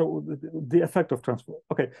tensor, the effect of transform.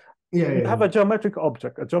 Okay. You have a geometric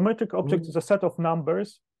object. A geometric object is a set of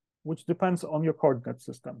numbers which depends on your coordinate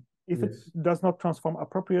system. If it does not transform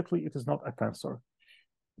appropriately, it is not a tensor.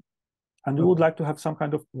 And we would like to have some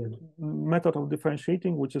kind of method of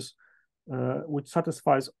differentiating which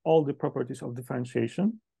satisfies all the properties of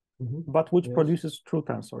differentiation, but which produces true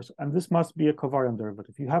tensors. And this must be a covariant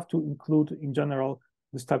derivative. You have to include, in general,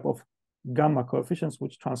 this type of gamma coefficients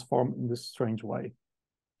which transform in this strange way.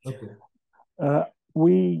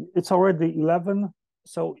 It's already 11.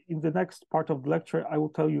 So in the next part of the lecture, I will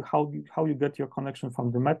tell you how you get your connection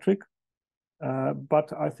from the metric.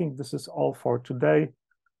 But I think this is all for today.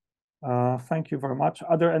 Thank you very much.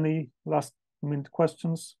 Are there any last-minute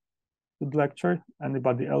questions to the lecture?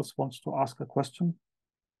 Anybody else wants to ask a question?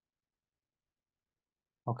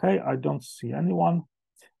 Okay, I don't see anyone.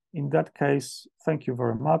 In that case, thank you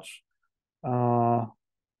very much.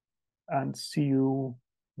 And see you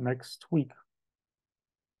next week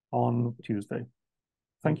on Tuesday.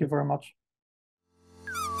 Thank you very much.